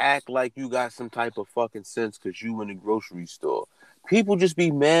like act like you got some type of fucking sense because you in the grocery store. People just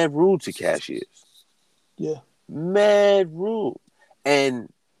be mad rude to cashiers. Yeah. Mad rude.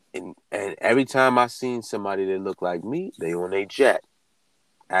 And every time I seen somebody that looked like me, they on a jet,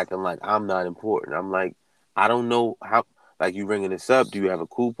 acting like I'm not important. I'm like, I don't know how. Like, you ringing this up? Do you have a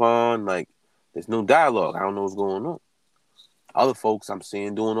coupon? Like, there's no dialogue. I don't know what's going on. Other folks I'm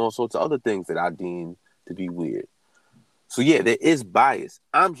seeing doing all sorts of other things that I deem to be weird. So yeah, there is bias.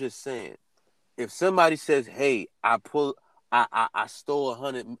 I'm just saying, if somebody says, "Hey, I stole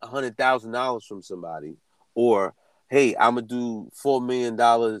 $100,000 from somebody," or "Hey, I'm gonna do $4 million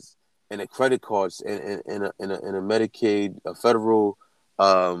in a credit cards in a Medicaid, a federal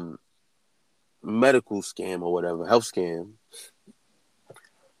medical scam or whatever, health scam,"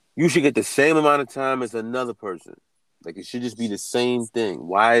 you should get the same amount of time as another person. Like, it should just be the same thing.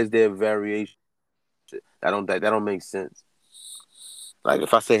 Why is there variation? That don't make sense. Like,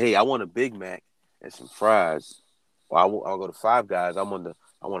 if I say, "Hey, I want a Big Mac and some fries," or I'll go to Five Guys. I want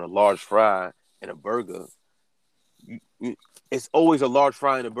a large fry and a burger. It's always a large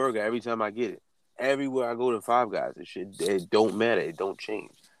fry and a burger every time I get it. Everywhere I go to Five Guys, it don't matter. It don't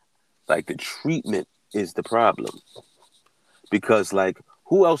change. Like, the treatment is the problem. Because, like,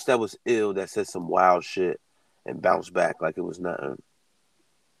 who else that was ill that said some wild shit and bounced back like it was nothing?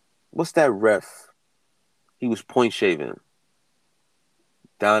 What's that ref? He was point shaving.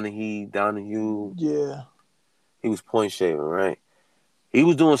 Donahue. Yeah. He was point shaving, right? He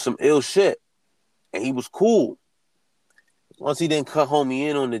was doing some ill shit, and he was cool. Once he didn't cut homie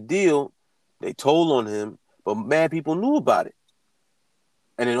in on the deal, they told on him, but mad people knew about it.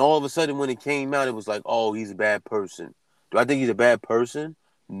 And then all of a sudden, when it came out, it was like, "Oh, he's a bad person." Do I think he's a bad person?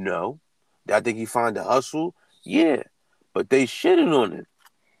 No. Do I think he find the hustle? Yeah. But they shitted on him.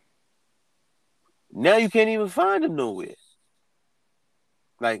 Now you can't even find him nowhere.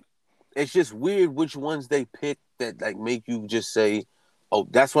 Like, it's just weird which ones they pick that, like, make you just say, "Oh,"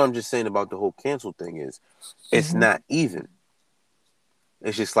 that's what I'm just saying about the whole cancel thing is it's not even.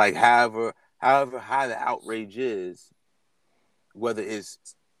 It's just like, however high the outrage is, whether it's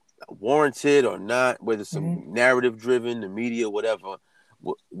warranted or not, whether it's some narrative driven, the media, whatever,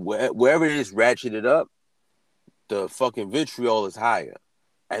 wherever it is ratcheted up, the fucking vitriol is higher.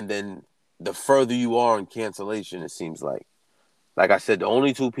 And then the further you are in cancellation, it seems like I said, the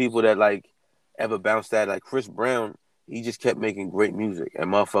only two people that, like, ever bounced that, like Chris Brown, he just kept making great music,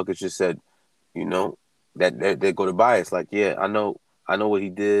 and motherfuckers just said, you know, that they go to bias. Like, yeah, I know what he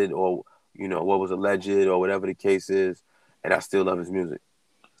did, or what was alleged, or whatever the case is, and I still love his music.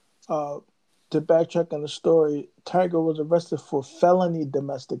 To backtrack on the story, Tiger was arrested for felony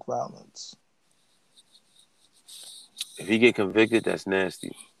domestic violence. If he get convicted, that's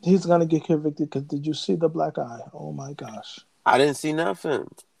nasty. He's gonna get convicted because did you see the black eye? Oh my gosh. I didn't see nothing.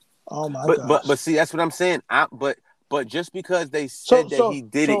 Oh my But gosh. but but see, that's what I'm saying. But just because they said that he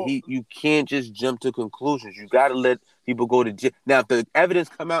did it, you can't just jump to conclusions. You got to let people go to jail. Now, if the evidence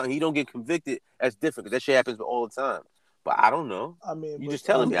come out and he don't get convicted, that's different, because that shit happens all the time. But I don't know. I mean, You just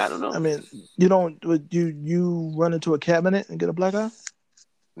telling me. I don't know. I mean, you don't. You run into a cabinet and get a black eye?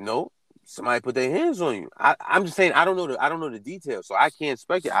 No, somebody put their hands on you. I'm just saying, I don't know the details, so I can't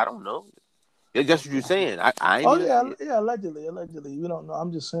speculate. I don't know. That's what you're saying. I ain't even see it. Yeah, allegedly. You don't know.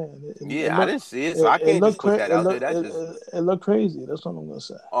 I'm just saying. I didn't see it, so I can't just put that out there. It looked crazy. That's what I'm gonna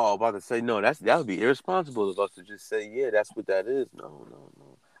say. Oh, about to say, no. That would be irresponsible of us to just say, yeah, that's what that is. No.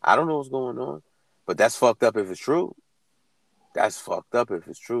 I don't know what's going on, but that's fucked up if it's true. That's fucked up if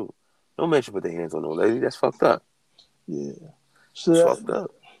it's true. Don't mention put their hands on no lady. That's fucked up. Yeah. So fucked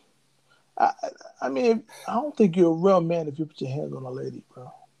up. I mean, I don't think you're a real man if you put your hands on a lady,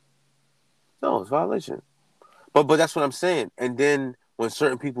 bro. No, it's violation. But that's what I'm saying. And then when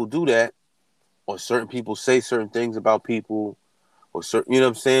certain people do that, or certain people say certain things about people, or certain, what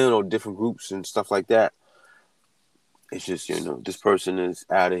I'm saying, or different groups and stuff like that, it's just, this person is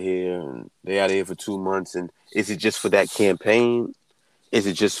out of here, and they out of here for 2 months. And is it just for that campaign? Is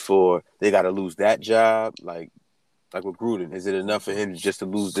it just for they got to lose that job? Like with Gruden, is it enough for him just to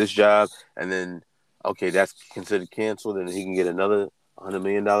lose this job, and then, okay, that's considered canceled, and he can get another $100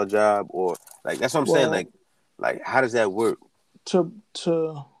 million job? Or, like, that's what I'm saying. Like, how does that work? To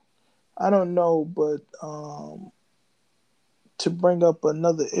I don't know, but to bring up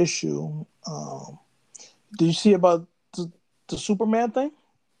another issue, did you see about the Superman thing?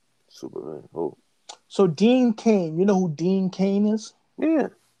 Superman. Oh. So Dean Cain, you know who Dean Cain is? Yeah.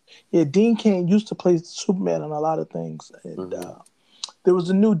 Yeah, Dean Cain used to play Superman on a lot of things. And there was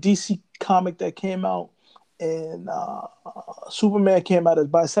a new DC comic that came out, and Superman came out as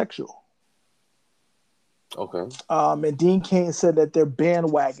bisexual. Okay. And Dean Cain said that they're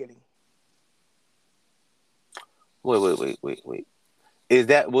bandwagoning. Wait. Is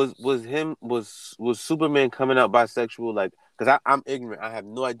that was Superman coming out bisexual? Like, because I'm ignorant. I have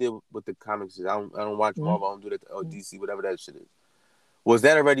no idea what the comics is. I don't watch Marvel. I don't do that or DC, whatever that shit is. Was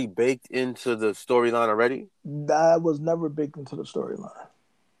that already baked into the storyline already? That was never baked into the storyline.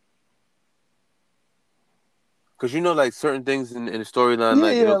 Because like certain things in the storyline, Yeah,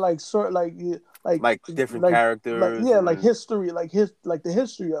 like yeah, like sort, like different like characters yeah, like and history, like the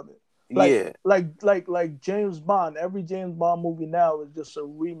history of it. yeah, Like James Bond. Every James Bond movie now is just a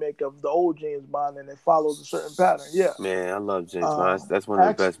remake of the old James Bond, and it follows a certain pattern. Yeah. man, I love James Bond. That's one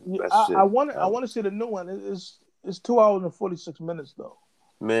of the Actually, best shit I ever. want to see the new one. It's 2 hours and 46 minutes though.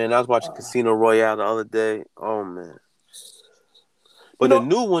 Man, I was watching Uh, Casino Royale the other day. Oh man, you but the know,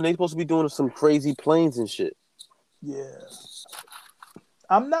 new one they supposed to be doing some crazy planes and shit. yeah.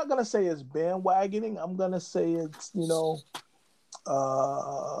 I'm not gonna say it's bandwagoning. I'm gonna say it's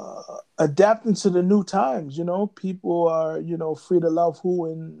adapting to the new times. People are free to love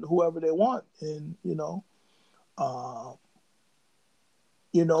who and whoever they want, and uh,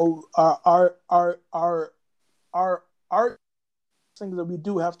 our art things that we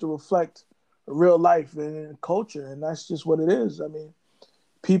do have to reflect real life and culture, and that's just what it is. I mean,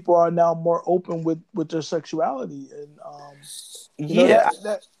 people are now more open with their sexuality, and Yeah,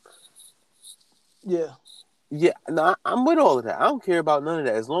 that yeah. yeah. No, I'm with all of that. I don't care about none of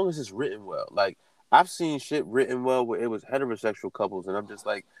that as long as it's written well. Like I've seen shit written well where it was heterosexual couples, and I'm just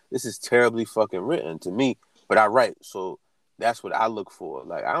like, this is terribly fucking written to me. But I write, so that's what I look for.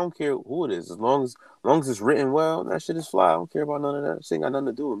 Like I don't care who it is, as long as it's written well, that shit is fly. I don't care about none of that. Shit ain't got nothing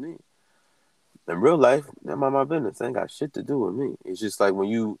to do with me. In real life, that mind my business. It ain't got shit to do with me. It's just like when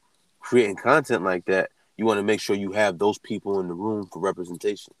you creating content like that, you want to make sure you have those people in the room for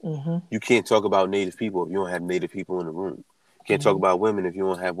representation. Mm-hmm. You can't talk about Native people if you don't have Native people in the room. You can't talk Mm-hmm. about women if you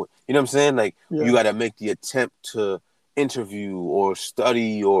don't have, you know what I'm saying? Like you Yeah. got to make the attempt to interview or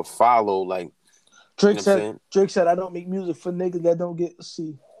study or follow. Like you know Drake what I'm said saying? Drake said I don't make music for niggas that don't get to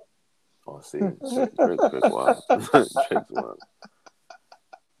see. Oh, see, Drake wild, Drake's wild.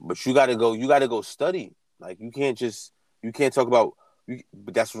 But you gotta go study. Like you can't talk about.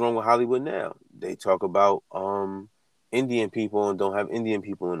 But that's what's wrong with Hollywood now. They talk about Indian people and don't have Indian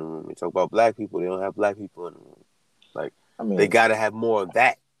people in the room. They talk about black people, they don't have black people in the room. Like I they mean, gotta have more of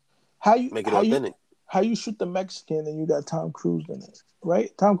that. how you Make it how you authentic. how you shoot the Mexican and you got Tom Cruise in it,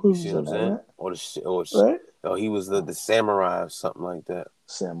 right? Tom You Cruise see is what in I'm that, saying? right? Or Right? he was the samurai or something like that.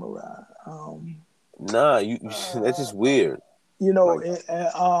 Samurai. Nah, that's Uh, just weird. Like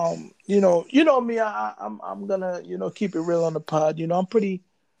me. I'm gonna keep it real on the pod.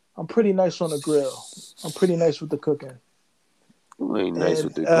 I'm pretty nice on the grill. I'm pretty nice with the cooking, you ain't nice and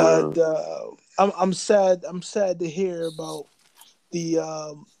with the grill. I'm sad. I'm sad to hear about the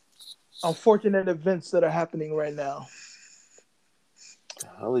unfortunate events that are happening right now. The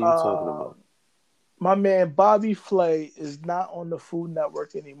hell are you talking Uh, about? my man Bobby Flay is not on the Food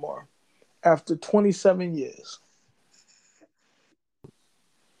Network anymore after 27 years.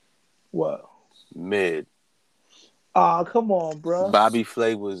 What? Mid. Ah, come on, bro. Bobby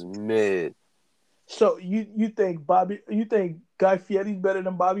Flay was mid. So you think Guy Fieri's better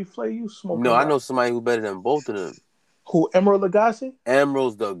than Bobby Flay? You No, smoking I that? know somebody who better than both of them. Who? Emerald Lagasse?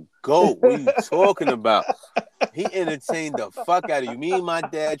 Emerald's the GOAT. What are you talking about? He entertained the fuck out of you. Me and my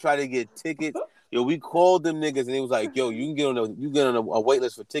dad tried to get tickets. Yo, we called them niggas and it was like, yo, you can get on a wait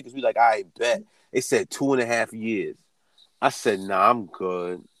list for tickets. We like, I bet. They said 2.5 years. I said, nah, I'm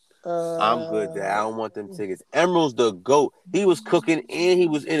good. I'm good, Dad. I uh, don't want them tickets. Emerald's the GOAT. He was cooking and he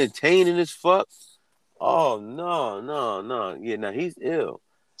was entertaining as fuck. Oh no, no, no. Yeah, no, he's ill.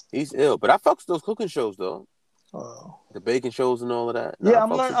 He's ill. But I fucks with those cooking shows though. oh. The baking shows and all of that. Nah, I Yeah,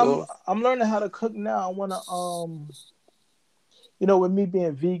 fucks with those. I'm learning how to cook now. I wanna with me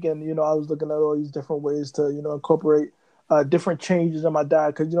being vegan, I was looking at all these different ways to, incorporate different changes in my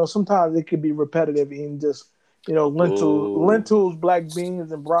diet because sometimes it could be repetitive eating just Boo. lentils, black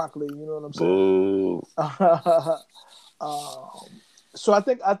beans, and broccoli. You know what I'm Boo. saying? So I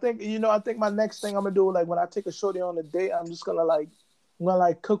think my next thing I'm gonna do, like when I take a shorty on a date, I'm gonna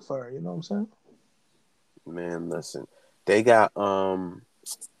like cook for her. You know what I'm saying? Man, listen. They got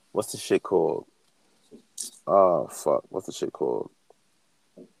what's the shit called? Oh fuck. What's the shit called?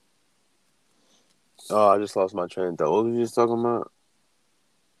 Oh, I just lost my train of thought. What were you just talking about?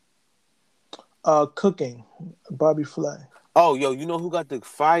 Cooking, Bobby Flay. Oh, yo, you know who got the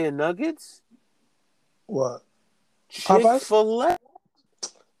fire nuggets? What? Popeyes? Chick-fil-A.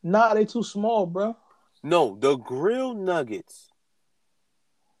 Nah, they too small, bro. No, the grill nuggets.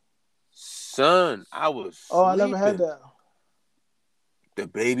 Son, I was Oh, I never had sleeping. that. The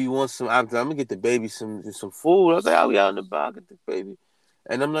baby wants some. I'm gonna get the baby some food. I was like, "Oh, we out in the bar, get the baby."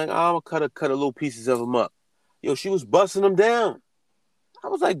 And I'm like, oh, I'm gonna cut a little pieces of them up. Yo, she was busting them down. I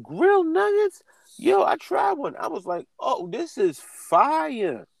was like, grilled nuggets? Yo, I tried one. I was like, oh, this is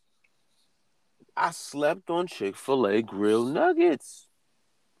fire. I slept on Chick-fil-A grilled nuggets.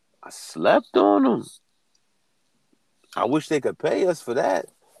 I slept on them. I wish they could pay us for that.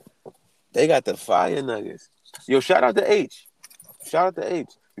 They got the fire nuggets. Yo, shout out to H. Shout out to H.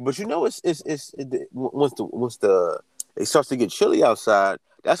 But you know, once it starts to get chilly outside,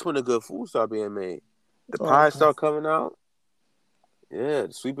 that's when the good food start being made. The pies start coming out. Yeah,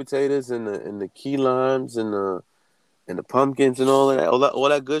 the sweet potatoes and the key limes and the pumpkins and all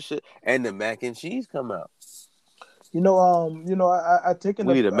that good shit, and the mac and cheese come out. I taken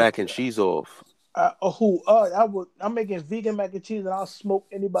We need a mac and cheese off. I'm making vegan mac and cheese, and I'll smoke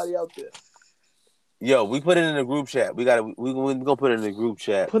anybody out there. Yo, we put it in the group chat. We gonna put it in the group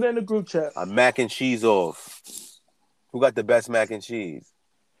chat. Put it in the group chat. A mac and cheese off. Who got the best mac and cheese?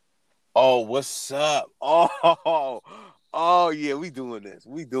 Oh, what's up? Oh yeah, we doing this.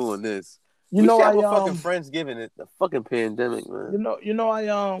 We doing this. We should have a fucking Friendsgiving. It's the fucking pandemic, man. In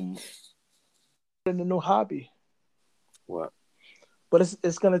a new hobby. What? But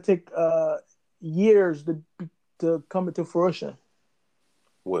it's gonna take years to come into fruition.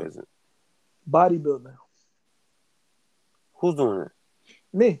 What is it? Bodybuilding. Who's doing it?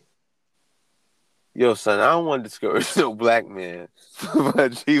 Me. Yo, son, I don't want to discourage no black man from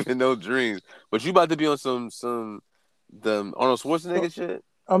achieving no dreams. But you about to be on some Arnold Schwarzenegger shit?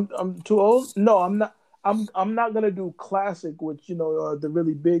 I'm too old? No, I'm not. I'm not gonna do classic, which the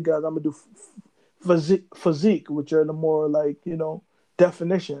really big guys. I'm gonna do physique, which are the more like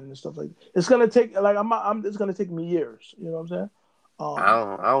definition and stuff like that. It's gonna take it's gonna take me years. You know what I'm saying?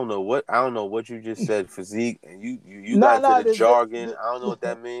 I don't know what you just said, physique, and you got into the jargon. I don't know what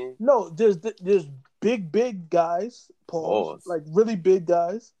that means. No, there's big guys, pause, like really big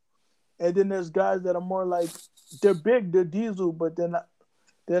guys, and then there's guys that are more like they're big, they're diesel, but they're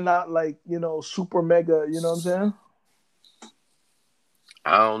not like super mega. You know what I'm saying?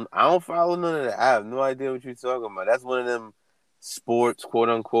 I don't follow none of that. I have no idea what you're talking about. That's one of them sports, quote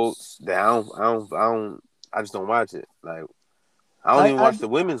unquote. That I just don't watch it. Like I don't even watch the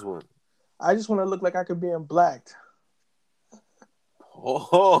women's one. I just want to look like I could be in blacked.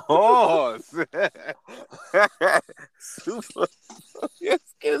 Oh, super.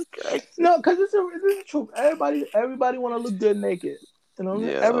 It's crazy. No, because it's the truth. Everybody want to look good naked. You know,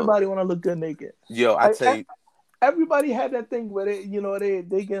 everybody want to look good naked. Yo, I tell you, everybody had that thing where they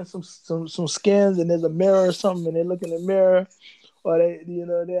get some scans and there's a mirror or something and they look in the mirror, or they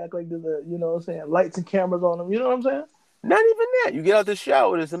act like there's lights and cameras on them. You know what I'm saying? Not even that. You get out the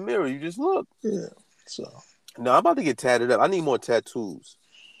shower, there's a mirror. You just look. Yeah. So. No, I'm about to get tatted up. I need more tattoos.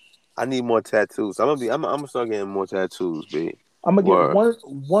 I'm gonna start getting more tattoos, B. I'm gonna get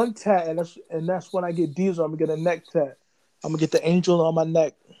one tat, and that's when I get diesel. I'm gonna get a neck tat. I'm gonna get the angel on my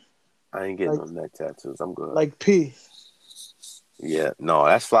neck. I ain't getting no neck tattoos. I'm good. Like P. Yeah, no,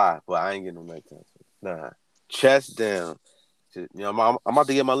 that's fine, but I ain't getting no neck tattoos. Nah, chest down. I'm about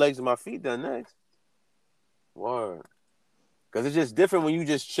to get my legs and my feet done next. Word. Because it's just different when you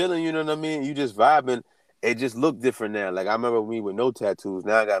just chilling, you know what I mean? You just vibing. It just look different now. Like, I remember me with no tattoos.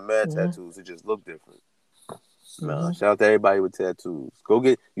 Now I got mad tattoos. It just look different. No, shout out to everybody with tattoos.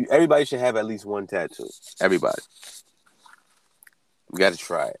 Everybody should have at least one tattoo. Everybody. You got to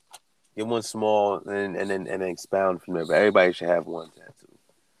try it. Get one small and then expound from there. But everybody should have one tattoo.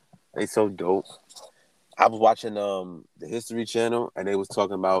 They so dope. I was watching the History Channel, and they was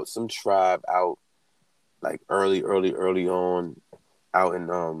talking about some tribe out like early on out in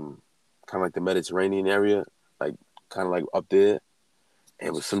kind of like the Mediterranean area, like kind of like up there. And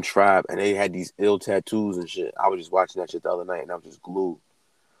it was some tribe, and they had these ill tattoos and shit. I was just watching that shit the other night, and I was just glued.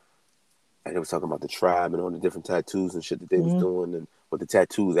 And they was talking about the tribe and all the different tattoos and shit that they was doing, and what the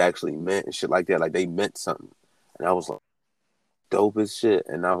tattoos actually meant and shit like that. Like they meant something. And I was like, dope as shit.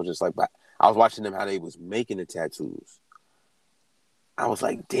 And I was just like, I was watching them how they was making the tattoos. I was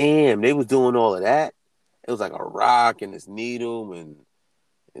like, damn, they was doing all of that. It was like a rock and this needle and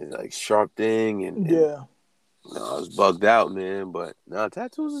like sharp thing and yeah. No, I was bugged out, man. But no,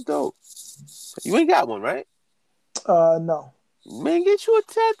 tattoos is dope. You ain't got one, right? No. Man, get you a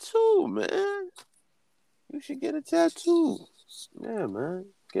tattoo, man. You should get a tattoo. Yeah, man.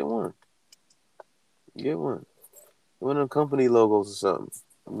 Get one. Get one. One of them company logos or something.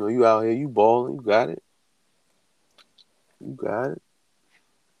 You know, you out here, you balling, you got it. You got it.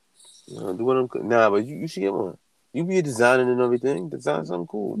 Do one of them. Nah, but you should get one. You be a designer and everything. Design something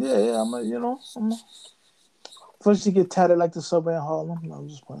cool. Yeah. I'm first you get tatted like the subway in Harlem. No, I'm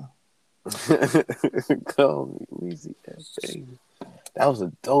just playing. Call me Weezy, baby. That was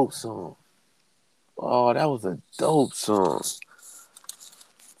a dope song. Oh, that was a dope song.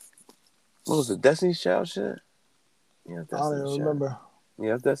 What was it? Destiny's Child shit? Yeah, I don't even Destiny's Child. remember.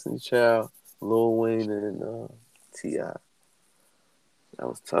 Yeah, Destiny's Child, Lil Wayne, and T.I. That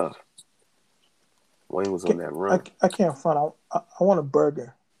was tough. Wayne was on that run. I can't front. I want a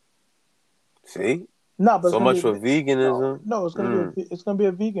burger. See? No, but it's So gonna much be for no, veganism. no. It's gonna be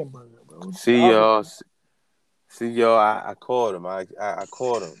a vegan burger, bro. See Obviously. y'all. See y'all. I caught him. I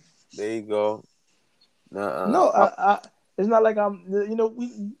caught him. There you go. No, Nuh-uh. it's not like I'm. You know,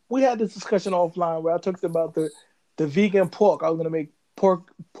 we had this discussion offline where I talked about the vegan pork. I was gonna make pork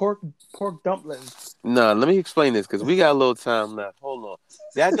dumplings. Nah, let me explain this because we got a little time left. Hold on.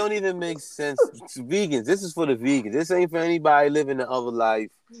 That don't even make sense to vegans. This is for the vegans. This ain't for anybody living the other life.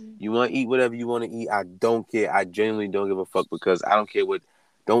 You want to eat whatever you want to eat. I don't care. I genuinely don't give a fuck because I don't care what.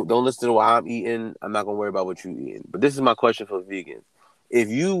 Don't listen to what I'm eating. I'm not gonna worry about what you eating. But this is my question for vegans. If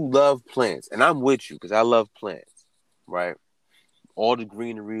you love plants, and I'm with you because I love plants, right? All the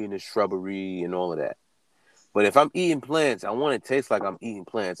greenery and the shrubbery and all of that. But if I'm eating plants, I want it to taste like I'm eating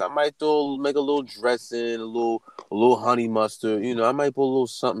plants. I might make a little dressing, a little honey mustard. You know, I might put a little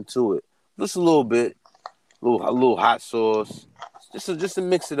something to it, just a little bit, a little hot sauce, just to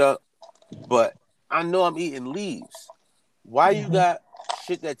mix it up. But I know I'm eating leaves. Why you Hmm. got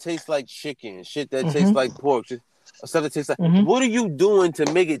shit that tastes like chicken, shit that tastes Hmm. like pork, stuff that tastes like? Hmm. What are you doing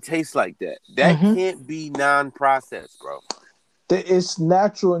to make it taste like that? That Hmm. can't be non-processed, bro. It's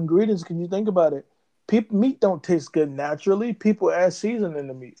natural ingredients. Can you think about it? Meat don't taste good naturally. People add seasoning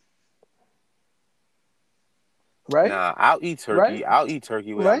to meat, right? Nah, I'll eat Right? turkey. I'll eat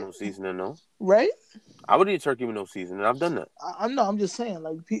turkey without Right? no seasoning, no. Right? I would eat turkey with no seasoning. I've done that. I know. I'm just saying,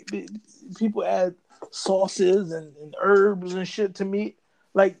 like people add sauces and herbs and shit to meat,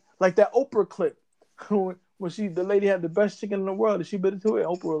 like that Oprah clip when the lady had the best chicken in the world and she bit into it.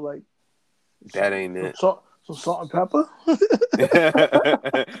 Oprah was like That ain't it. some salt and pepper.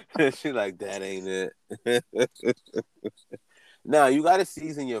 She like that ain't it. Nah, you gotta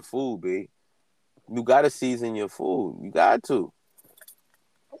season your food, B. You gotta season your food. You got to.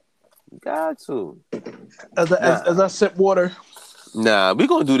 You got to. As Nah. I sip water. Nah, we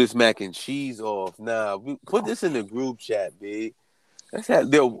gonna do this mac and cheese off. Nah, we put this in the group chat, B. Let's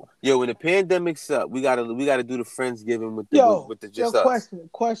have yo, when the pandemic's up, we gotta do the Friendsgiving with the Yo, with the yo, just us.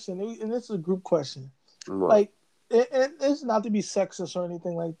 question, and this is a group question. What? Like, it's not to be sexist or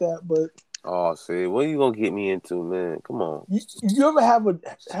anything like that, but Oh, see, what are you gonna get me into, man? Come on. you ever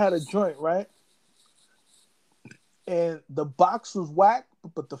had a joint, right? And the box was whack,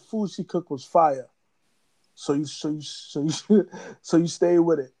 but the food she cooked was fire. So you stay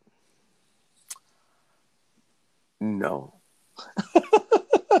with it. No.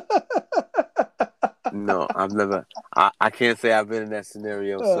 No, I've never. I can't say I've been in that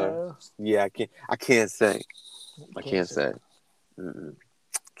scenario, sir. Uh, Yeah, I can't. I can't say. you I can't can't say say. Mm-mm.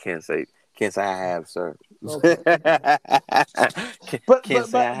 Can't say. Can't say I have, sir. no, but Can't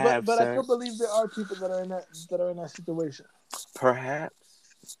say I have, I sir. could believe there are people that are in that situation. Perhaps,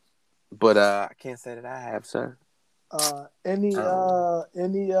 but I can't say that I have, sir. Any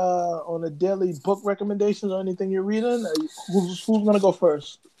on a daily book recommendations or anything you're reading? Who's gonna go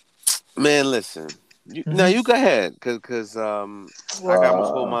first? Man, listen. Now Mm-hmm. you go ahead, cause I'm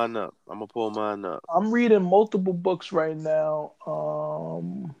gonna pull Uh, mine up. I'm gonna pull mine up. I'm reading multiple books right now.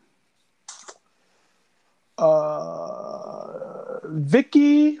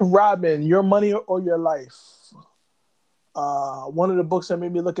 Vicky Robin, Your Money or Your Life. One of the books that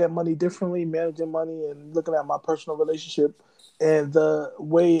made me look at money differently, managing money, and looking at my personal relationship, and the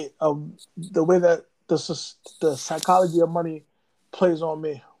way that the psychology of money plays on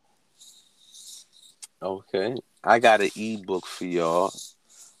me. Okay, I got an ebook for y'all.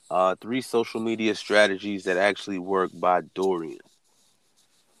 3 social media strategies that actually work by Dorian.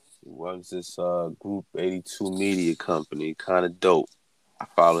 He runs this Group 82 media company, kind of dope. I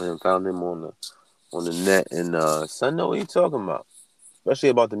follow him, found him on the net, and son know what he talking about, especially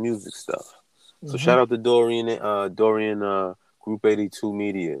about the music stuff. So Hmm. shout out to Dorian Group 82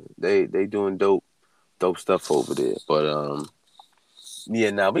 Media. They doing dope stuff over there. But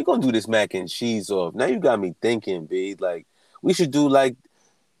yeah, now we gonna do this mac and cheese off. Now you got me thinking, B. Like we should do like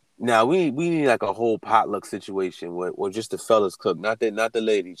now we need like a whole potluck situation where just the fellas cook, not the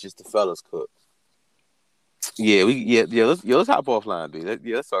ladies, just the fellas cook. Let's hop offline,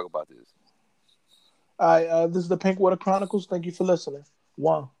 B. Let's talk about this. All right, this is the Pinkwater Chronicles. Thank you for listening.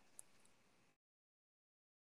 One.